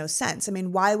makes no sense. I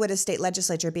mean, why would a state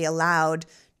legislature be allowed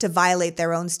to violate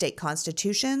their own state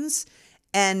constitutions?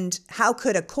 And how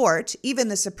could a court, even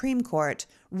the Supreme Court,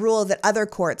 rule that other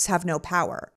courts have no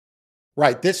power?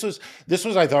 Right. This was,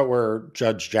 I thought, where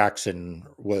Judge Jackson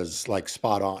was like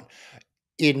spot on.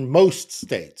 In most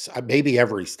states, maybe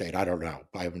every state, I don't know,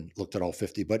 I haven't looked at all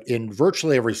 50, but in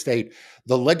virtually every state,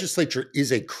 the legislature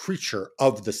is a creature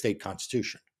of the state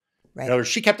constitution. Right.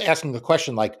 She kept asking the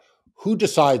question, like, who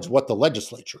decides what the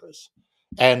legislature is?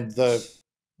 And the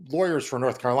lawyers for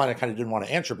North Carolina kind of didn't want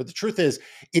to answer. But the truth is,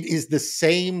 it is the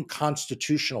same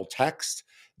constitutional text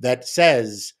that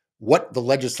says what the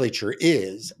legislature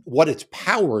is, what its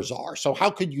powers are. So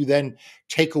how could you then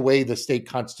take away the state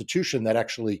constitution that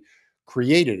actually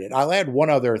created it? I'll add one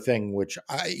other thing, which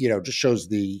just shows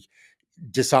the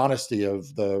dishonesty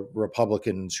of the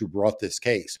Republicans who brought this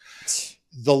case.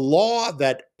 The law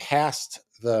that passed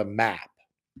the map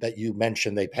that you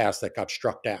mentioned they passed that got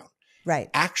struck down, right,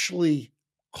 actually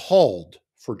called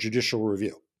for judicial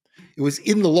review. It was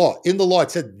in the law. In the law,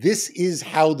 it said this is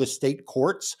how the state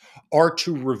courts are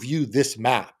to review this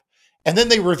map. And then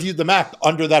they reviewed the map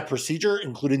under that procedure,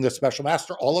 including the special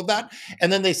master, all of that.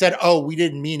 And then they said, oh, we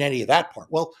didn't mean any of that part.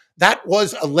 Well, that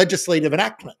was a legislative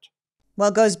enactment. Well,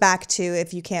 it goes back to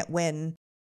if you can't win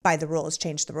by the rules,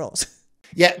 change the rules.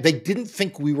 Yeah, they didn't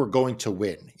think we were going to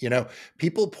win.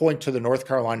 People point to the North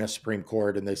Carolina Supreme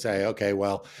Court and they say, okay,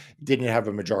 well, didn't have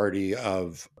a majority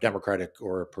of Democratic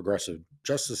or progressive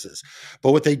justices.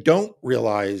 But what they don't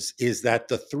realize is that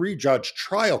the 3-judge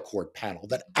trial court panel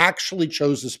that actually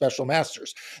chose the special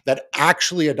masters, that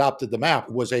actually adopted the map,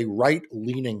 was a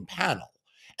right-leaning panel.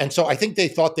 And so I think they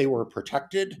thought they were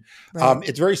protected. Right.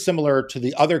 It's very similar to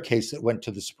the other case that went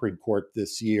to the Supreme Court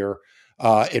this year,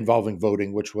 involving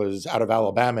voting, which was out of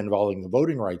Alabama involving the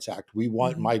Voting Rights Act. We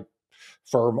won. Mm-hmm. My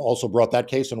firm also brought that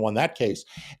case and won that case.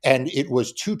 And it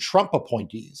was 2 Trump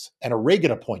appointees and a Reagan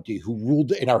appointee who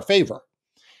ruled in our favor.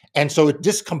 And so it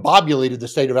discombobulated the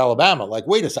state of Alabama. Like,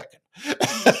 wait a second.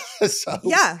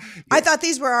 Yeah, I thought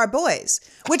these were our boys,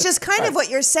 which is kind of what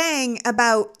you're saying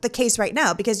about the case right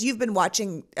now, because you've been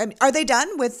watching. Are they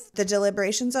done with the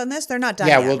deliberations on this? They're not done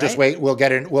yet, we'll just wait. We'll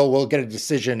get a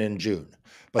decision in June.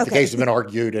 But the case has been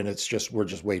argued, and we're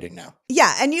just waiting now.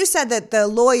 Yeah, and you said that the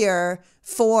lawyer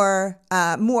for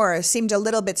Moore seemed a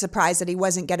little bit surprised that he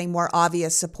wasn't getting more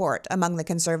obvious support among the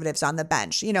conservatives on the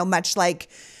bench, much like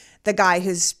the guy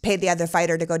who's paid the other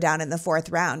fighter to go down in the fourth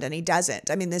round, and he doesn't.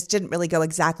 I mean, this didn't really go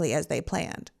exactly as they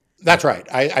planned. That's right.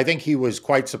 I think he was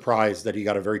quite surprised that he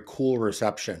got a very cool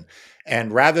reception.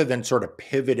 And rather than sort of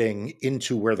pivoting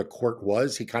into where the court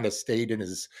was, he kind of stayed in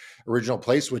his original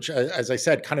place, which, as I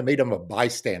said, kind of made him a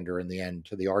bystander in the end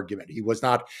to the argument. He was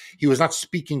not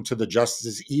speaking to the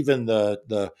justices, even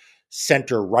the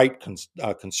center right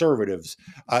conservatives.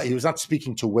 He was not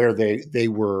speaking to where they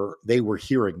were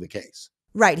hearing the case.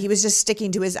 Right. He was just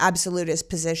sticking to his absolutist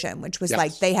position, which was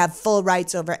like they have full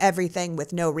rights over everything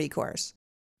with no recourse.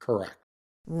 Correct.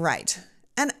 Right.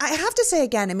 And I have to say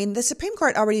again, I mean, the Supreme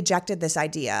Court already rejected this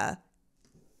idea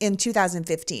in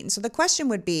 2015. So the question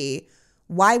would be,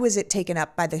 why was it taken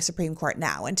up by the Supreme Court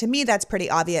now? And to me, that's pretty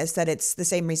obvious that it's the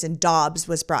same reason Dobbs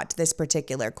was brought to this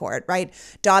particular court, right?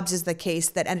 Dobbs is the case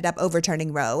that ended up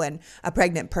overturning Roe and a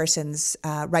pregnant person's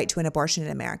right to an abortion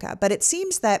in America. But it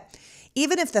seems that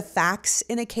even if the facts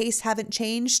in a case haven't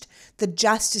changed, the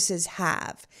justices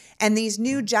have. And these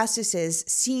new justices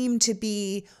seem to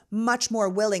be much more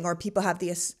willing, or people have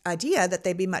the idea that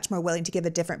they'd be much more willing to give a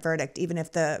different verdict, even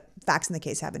if the facts in the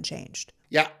case haven't changed.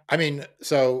 Yeah. I mean,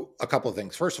 so a couple of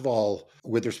things. First of all,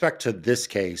 with respect to this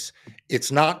case,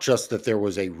 it's not just that there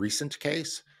was a recent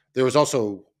case. There was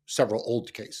also several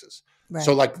old cases. Right.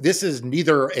 So this is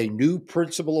neither a new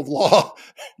principle of law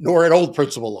nor an old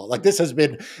principle of law. Like this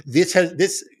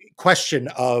question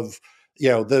of,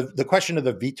 the question of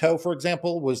the veto, for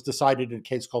example, was decided in a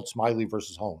case called Smiley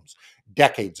versus Holmes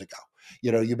decades ago.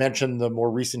 You mentioned the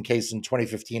more recent case in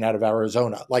 2015 out of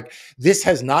Arizona. Like this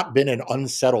has not been an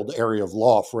unsettled area of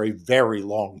law for a very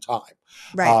long time.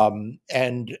 Right.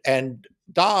 And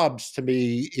Dobbs to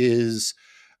me is,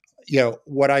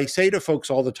 what I say to folks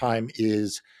all the time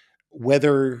is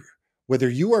whether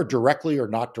you are directly or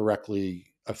not directly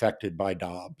affected by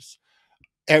Dobbs,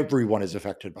 everyone is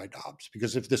affected by Dobbs,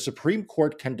 because if the Supreme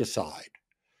Court can decide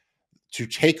to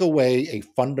take away a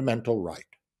fundamental right,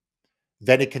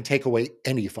 then it can take away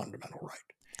any fundamental right.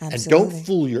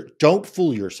 Absolutely. And don't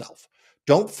fool yourself.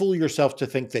 Don't fool yourself to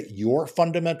think that your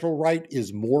fundamental right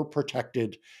is more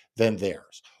protected than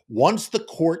theirs. Once the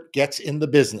court gets in the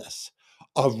business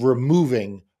of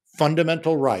removing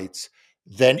fundamental rights,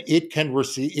 then it can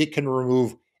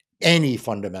remove any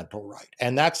fundamental right.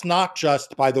 And that's not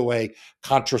just, by the way,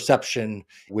 contraception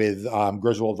with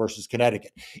Griswold versus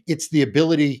Connecticut. It's the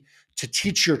ability to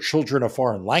teach your children a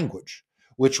foreign language,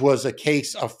 which was a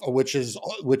case of which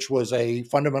was a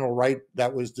fundamental right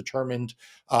that was determined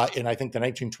in, I think, the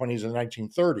 1920s and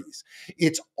 1930s.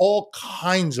 It's all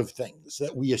kinds of things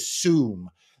that we assume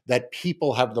that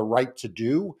people have the right to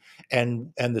do,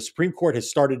 and the Supreme Court has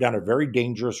started down a very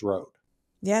dangerous road.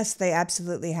 Yes, they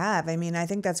absolutely have. I mean, I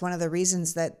think that's one of the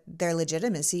reasons that their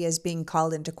legitimacy is being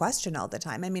called into question all the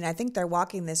time. I mean, I think they're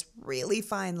walking this really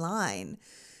fine line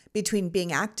between being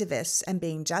activists and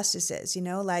being justices,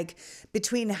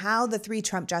 between how the three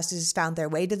Trump justices found their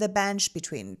way to the bench,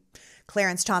 between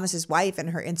Clarence Thomas's wife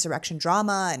and her insurrection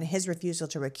drama and his refusal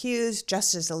to recuse,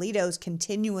 Justice Alito's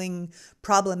continuing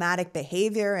problematic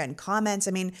behavior and comments.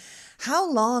 I mean, how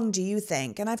long do you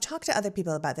think, and I've talked to other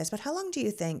people about this, but how long do you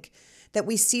think that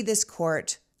we see this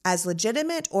court as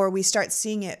legitimate, or we start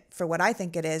seeing it for what I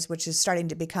think it is, which is starting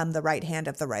to become the right hand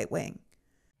of the right wing?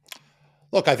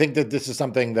 Look, I think that this is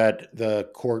something that the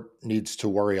court needs to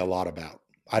worry a lot about.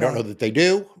 I don't know that they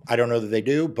do.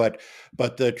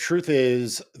 But the truth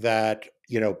is that,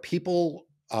 people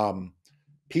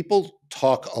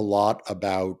talk a lot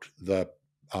about the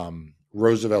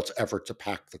Roosevelt's effort to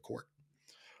pack the court,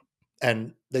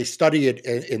 and they study it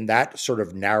in that sort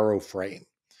of narrow frame.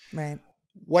 Right.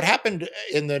 What happened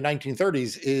in the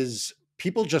 1930s is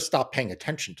people just stopped paying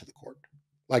attention to the court.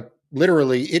 Like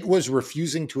literally, it was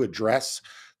refusing to address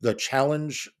the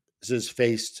challenges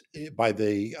faced by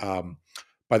the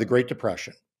Great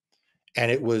Depression, and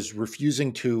it was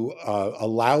refusing to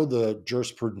allow the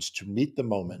jurisprudence to meet the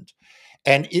moment.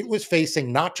 And it was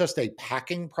facing not just a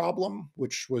packing problem,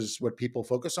 which was what people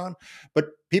focus on,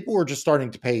 but people were just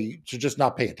starting to just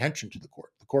not pay attention to the court.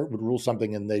 The court would rule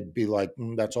something and they'd be like,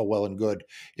 that's all well and good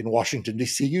in Washington,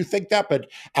 D.C. You think that,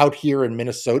 but out here in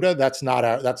Minnesota, that's not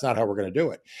how we're going to do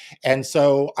it. And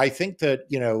so I think that,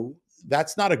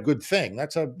 that's not a good thing.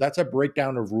 That's a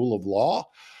breakdown of rule of law.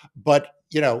 But,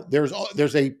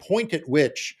 there's a point at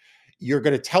which you're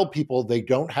going to tell people they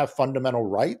don't have fundamental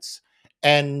rights.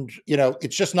 And,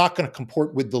 it's just not going to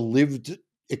comport with the lived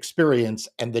experience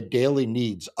and the daily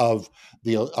needs of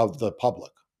the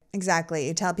public. Exactly.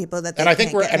 You tell people that they And I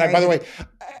think can't get married. by the way,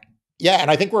 yeah,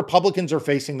 and I think Republicans are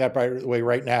facing that, by the way,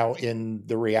 right now in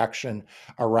the reaction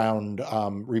around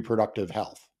reproductive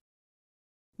health.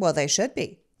 Well, they should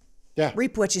be. Yeah.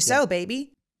 Reap what you sow,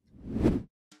 baby.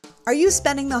 Are you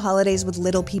spending the holidays with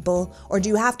little people, or do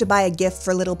you have to buy a gift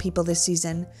for little people this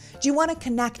season? Do you want to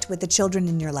connect with the children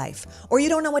in your life, or you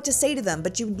don't know what to say to them,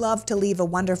 but you'd love to leave a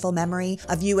wonderful memory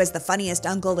of you as the funniest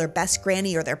uncle or best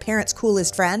granny or their parents'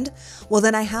 coolest friend? Well,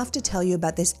 then I have to tell you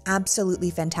about this absolutely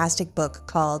fantastic book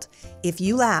called If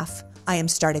You Laugh, I Am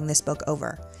Starting This Book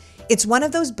Over. It's one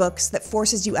of those books that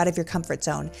forces you out of your comfort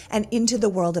zone and into the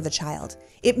world of a child.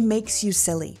 It makes you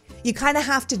silly. You kind of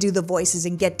have to do the voices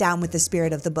and get down with the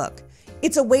spirit of the book.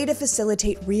 It's a way to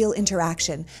facilitate real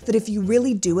interaction that, if you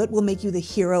really do it, will make you the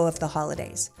hero of the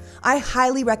holidays. I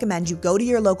highly recommend you go to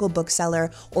your local bookseller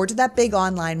or to that big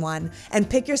online one and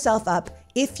pick yourself up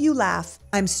If You Laugh,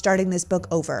 I'm Starting This Book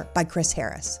Over by Chris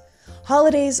Harris.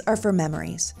 Holidays are for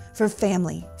memories, for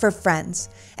family, for friends,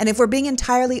 and if we're being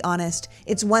entirely honest,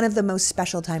 it's one of the most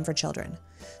special time for children.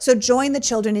 So join the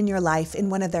children in your life in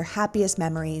one of their happiest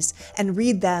memories and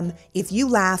read them, If You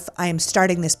Laugh, I Am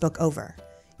Starting This Book Over.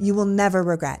 You will never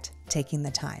regret taking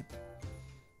the time.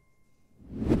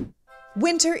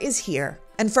 Winter is here,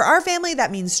 and for our family, that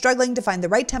means struggling to find the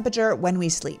right temperature when we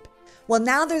sleep. Well,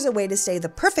 now there's a way to stay the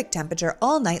perfect temperature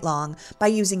all night long by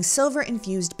using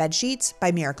silver-infused bed sheets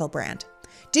by Miracle Brand.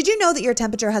 Did you know that your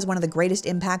temperature has one of the greatest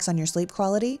impacts on your sleep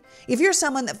quality? If you're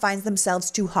someone that finds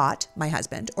themselves too hot, my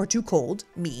husband, or too cold,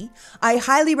 me, I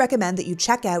highly recommend that you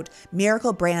check out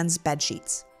Miracle Brand's bed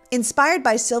sheets. Inspired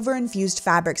by silver-infused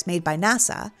fabrics made by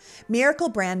NASA, Miracle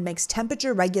Brand makes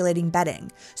temperature-regulating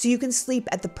bedding so you can sleep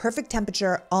at the perfect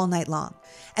temperature all night long.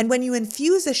 And when you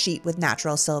infuse a sheet with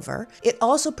natural silver, it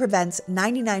also prevents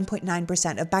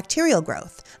 99.9% of bacterial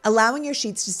growth, allowing your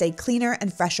sheets to stay cleaner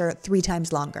and fresher 3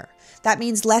 times longer. That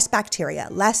means less bacteria,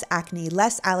 less acne,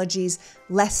 less allergies,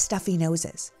 less stuffy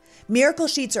noses. Miracle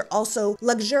sheets are also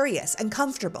luxurious and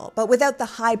comfortable, but without the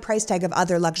high price tag of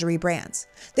other luxury brands.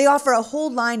 They offer a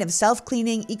whole line of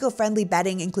self-cleaning, eco-friendly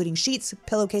bedding, including sheets,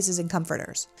 pillowcases, and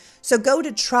comforters. So go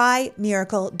to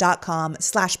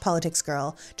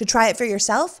trymiracle.com/politicsgirl to try it for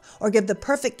yourself or give the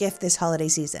perfect gift this holiday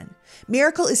season.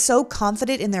 Miracle is so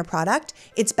confident in their product,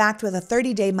 it's backed with a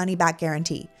 30-day money-back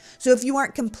guarantee. So if you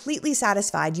aren't completely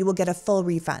satisfied, you will get a full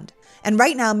refund. And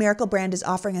right now, Miracle Brand is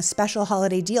offering a special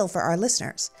holiday deal for our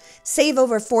listeners. Save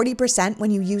over 40% when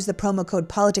you use the promo code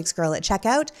PoliticsGirl at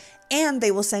checkout, and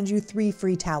they will send you 3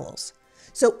 free towels.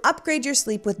 So upgrade your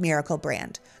sleep with Miracle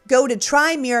Brand. Go to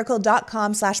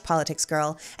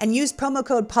trymiracle.com/politicsgirl and use promo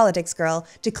code PoliticsGirl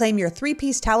to claim your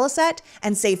 3-piece towel set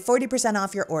and save 40%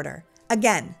 off your order.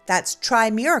 Again, that's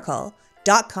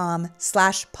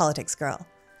trymiracle.com/politicsgirl.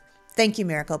 Thank you,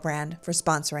 Miracle Brand, for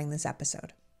sponsoring this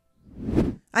episode.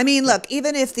 I mean, look,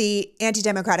 even if the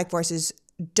anti-democratic forces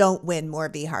don't win Moore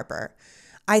v. Harper,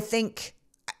 I think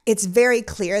it's very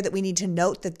clear that we need to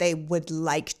note that they would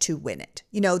like to win it.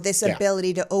 You know, this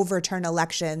ability to overturn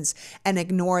elections and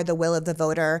ignore the will of the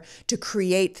voter to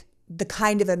create the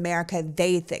kind of America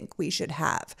they think we should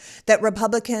have. That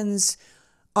Republicans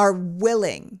are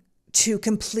willing to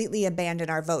completely abandon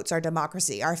our votes, our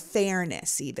democracy, our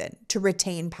fairness even, to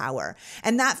retain power.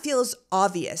 And that feels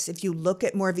obvious if you look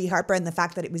at Moore v. Harper and the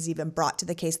fact that it was even brought to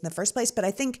the case in the first place. But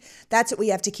I think that's what we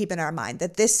have to keep in our mind,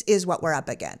 that this is what we're up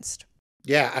against.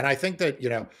 Yeah. And I think that,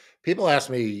 people ask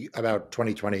me about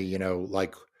 2020,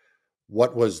 like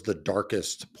what was the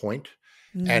darkest point?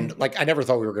 And like, I never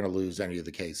thought we were going to lose any of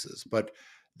the cases, but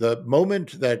the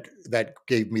moment that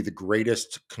gave me the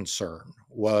greatest concern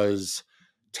was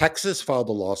Texas filed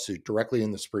a lawsuit directly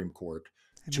in the Supreme Court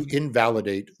to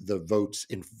invalidate the votes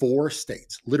in 4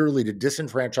 states, literally to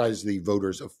disenfranchise the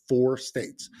voters of 4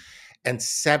 states. And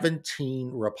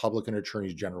 17 Republican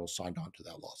attorneys general signed on to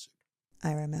that lawsuit.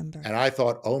 I remember. And I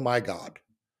thought, oh my God,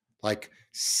 like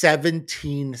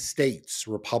 17 states,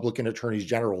 Republican attorneys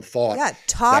general thought. Yeah,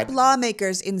 top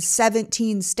lawmakers in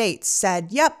 17 states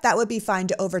said, yep, that would be fine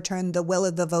to overturn the will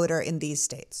of the voter in these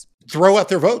states. Throw out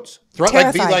their votes.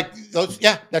 Terrifying.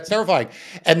 That's terrifying.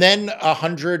 And then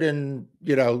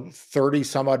 130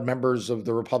 some odd members of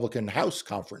the Republican House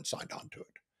conference signed on to it.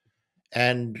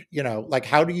 And, like,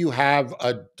 how do you have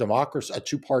a democracy, a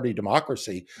 2-party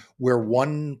democracy where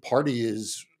one party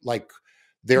is like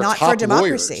their not top for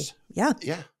democracy. Lawyers?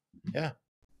 Yeah.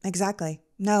 Exactly.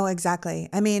 No, exactly.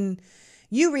 I mean,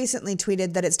 you recently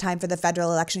tweeted that it's time for the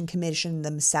Federal Election Commission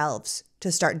themselves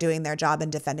to start doing their job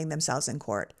and defending themselves in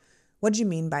court. What do you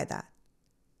mean by that?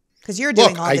 Because you're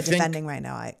doing Look, all the defending right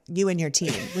now, you and your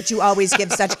team, which you always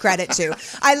give such credit to.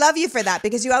 I love you for that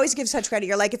because you always give such credit.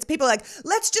 You're like, it's people like,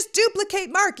 let's just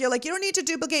duplicate Mark. You're like, you don't need to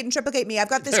duplicate and triplicate me. I've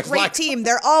got this great team.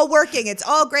 They're all working. It's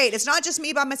all great. It's not just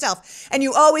me by myself. And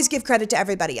you always give credit to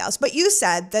everybody else. But you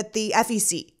said that the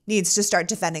FEC needs to start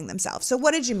defending themselves. So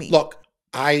what did you mean? Look,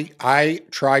 I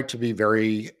try to be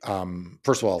very,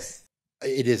 first of all,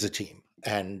 it is a team.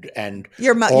 And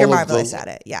you're marvelous at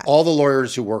it. Yeah. All the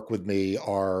lawyers who work with me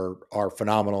are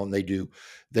phenomenal, and they do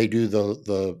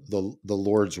the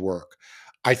Lord's work.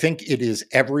 I think it is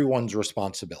everyone's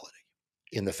responsibility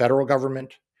in the federal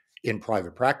government, in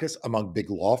private practice, among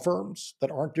big law firms that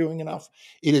aren't doing enough.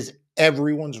 It is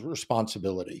everyone's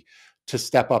responsibility to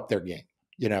step up their game,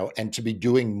 and to be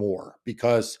doing more,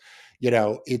 because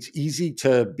it's easy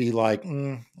to be like,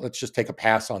 let's just take a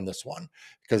pass on this one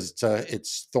because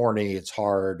it's thorny, it's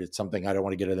hard, it's something I don't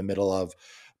want to get in the middle of.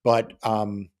 But,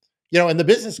 in the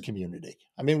business community,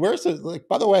 I mean,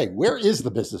 by the way, where is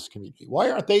the business community? Why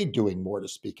aren't they doing more to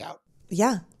speak out?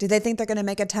 Yeah. Do they think they're going to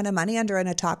make a ton of money under an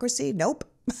autocracy? Nope.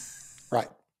 Right.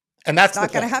 And that's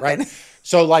not going to happen. Right?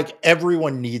 So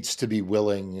everyone needs to be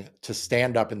willing to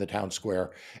stand up in the town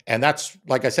square. And that's,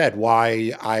 like I said,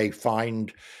 why I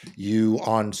find you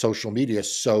on social media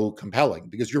so compelling,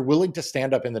 because you're willing to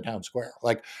stand up in the town square.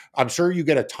 I'm sure you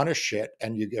get a ton of shit,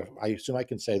 and I assume I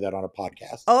can say that on a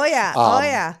podcast. Oh yeah. Oh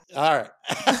yeah. All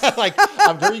right.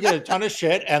 I'm sure you get a ton of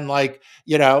shit. And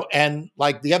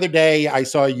the other day I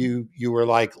saw you were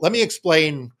like, let me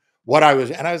explain what I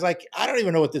was like, I don't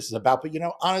even know what this is about, but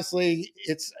honestly,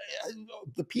 it's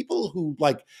the people who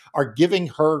are giving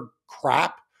her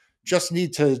crap just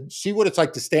need to see what it's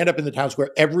like to stand up in the town square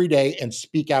every day and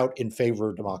speak out in favor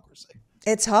of democracy.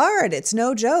 It's hard. It's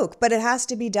no joke, but it has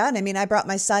to be done. I mean, I brought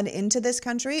my son into this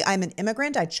country. I'm an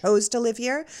immigrant. I chose to live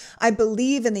here. I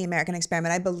believe in the American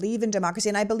experiment. I believe in democracy.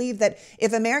 And I believe that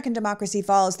if American democracy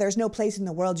falls, there's no place in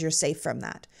the world you're safe from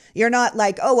that. You're not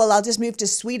like, oh, well, I'll just move to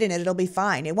Sweden and it'll be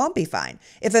fine. It won't be fine.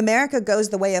 If America goes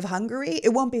the way of Hungary,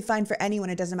 it won't be fine for anyone.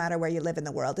 It doesn't matter where you live in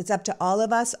the world. It's up to all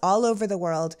of us all over the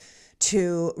world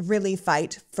to really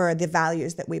fight for the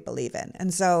values that we believe in.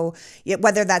 And so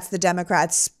whether that's the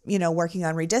Democrats, working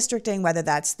on redistricting, whether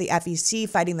that's the FEC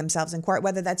fighting themselves in court,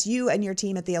 whether that's you and your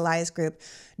team at the Elias Group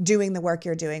doing the work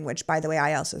you're doing, which, by the way,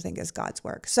 I also think is God's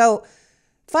work. So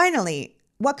finally,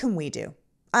 what can we do?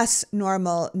 Us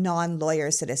normal, non-lawyer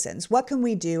citizens, what can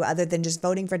we do other than just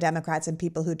voting for Democrats and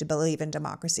people who believe in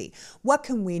democracy? What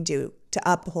can we do to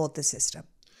uphold the system?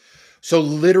 So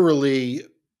literally,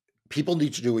 people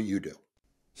need to do what you do.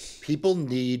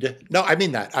 No, I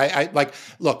mean that.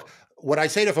 Look, what I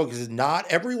say to folks is not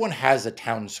everyone has a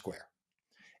town square.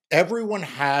 Everyone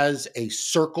has a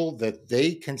circle that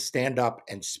they can stand up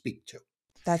and speak to.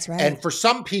 That's right. And for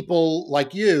some people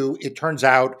like you, it turns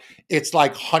out it's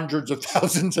like hundreds of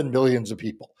thousands and millions of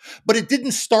people. But it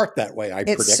didn't start that way, I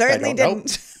predict. It certainly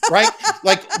didn't. Right?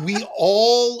 We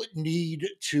all need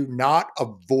to not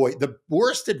avoid the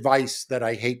worst advice that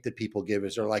I hate that people give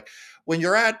is they're like, when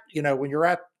you're at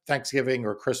Thanksgiving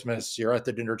or Christmas, you're at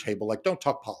the dinner table, don't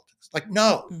talk politics.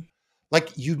 No.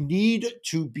 You need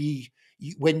to be,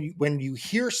 when you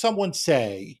hear someone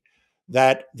say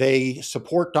that they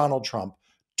support Donald Trump,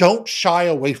 don't shy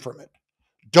away from it.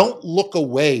 Don't look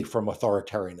away from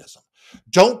authoritarianism.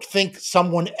 Don't think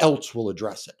someone else will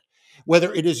address it.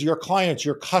 Whether it is your clients,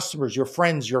 your customers, your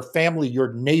friends, your family,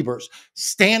 your neighbors,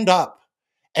 stand up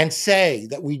and say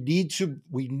that we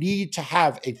need to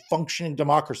have a functioning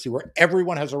democracy where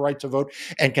everyone has a right to vote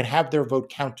and can have their vote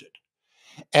counted.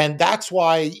 And that's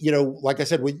why, like I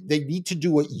said, they need to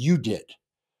do what you did.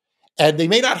 And they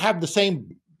may not have the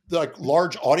same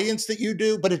large audience that you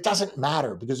do, but it doesn't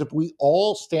matter, because if we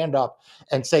all stand up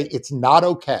and say it's not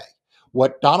okay,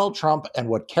 what Donald Trump and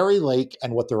what Kerry Lake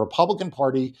and what the Republican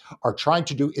Party are trying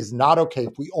to do is not okay.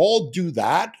 If we all do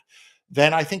that,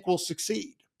 then I think we'll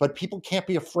succeed. But people can't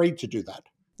be afraid to do that.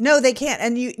 No, they can't.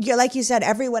 And you like you said,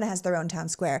 everyone has their own town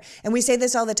square. And we say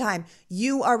this all the time.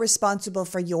 You are responsible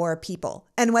for your people.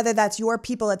 And whether that's your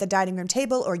people at the dining room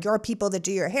table or your people that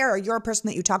do your hair or your person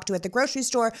that you talk to at the grocery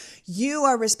store, you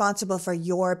are responsible for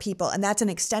your people. And that's an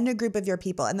extended group of your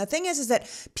people. And the thing is that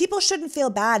people shouldn't feel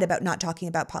bad about not talking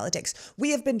about politics. We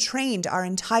have been trained our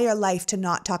entire life to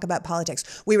not talk about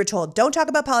politics. We were told, don't talk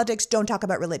about politics, don't talk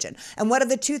about religion. And what are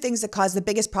the two things that cause the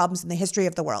biggest problems in the history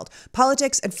of the world?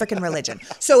 Politics and frickin' religion.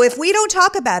 So if we don't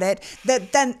talk about it,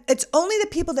 then it's only the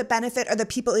people that benefit are the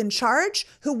people in charge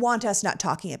who want us not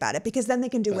talking about it, because then they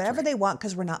can do whatever they want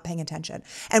because we're not paying attention.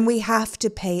 And we have to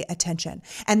pay attention.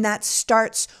 And that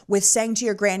starts with saying to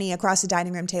your granny across the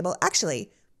dining room table,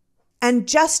 actually, and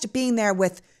just being there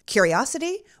with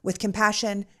curiosity, with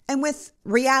compassion, and with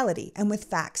reality and with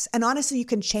facts. And honestly, you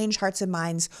can change hearts and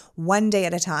minds one day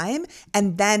at a time,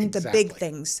 and then the big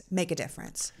things make a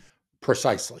difference.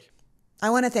 Precisely. I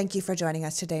want to thank you for joining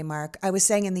us today, Marc. I was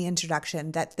saying in the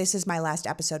introduction that this is my last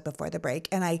episode before the break,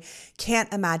 and I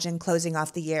can't imagine closing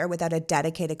off the year without a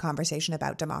dedicated conversation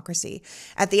about democracy.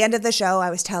 At the end of the show,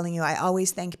 I was telling you I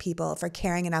always thank people for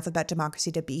caring enough about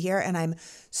democracy to be here, and I'm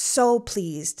so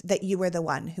pleased that you were the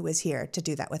one who was here to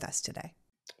do that with us today.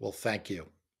 Well, thank you.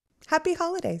 Happy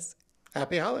holidays.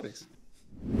 Happy holidays.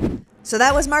 So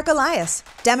that was Marc Elias,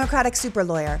 Democratic super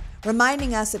lawyer,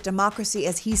 reminding us that democracy,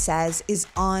 as he says, is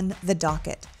on the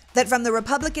docket. That from the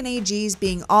Republican AGs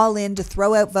being all in to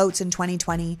throw out votes in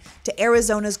 2020, to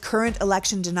Arizona's current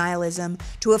election denialism,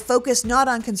 to a focus not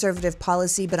on conservative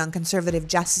policy but on conservative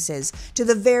justices, to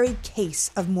the very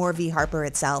case of Moore v. Harper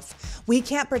itself, we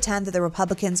can't pretend that the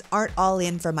Republicans aren't all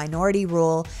in for minority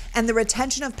rule and the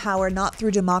retention of power not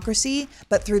through democracy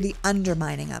but through the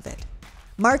undermining of it.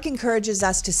 Marc encourages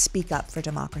us to speak up for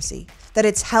democracy, that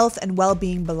its health and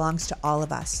well-being belongs to all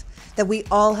of us, that we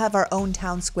all have our own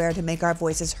town square to make our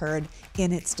voices heard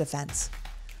in its defense.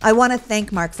 I want to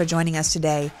thank Marc for joining us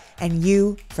today and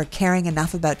you for caring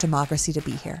enough about democracy to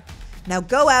be here. Now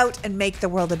go out and make the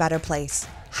world a better place.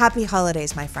 Happy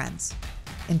holidays, my friends.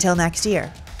 Until next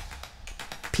year,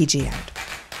 PG out.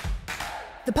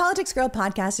 The PoliticsGirl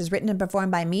Podcast is written and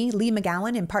performed by me, Lee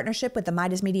McGowan, in partnership with the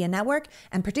Meidas Media Network,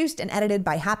 and produced and edited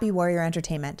by Happy Warrior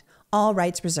Entertainment. All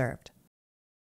rights reserved.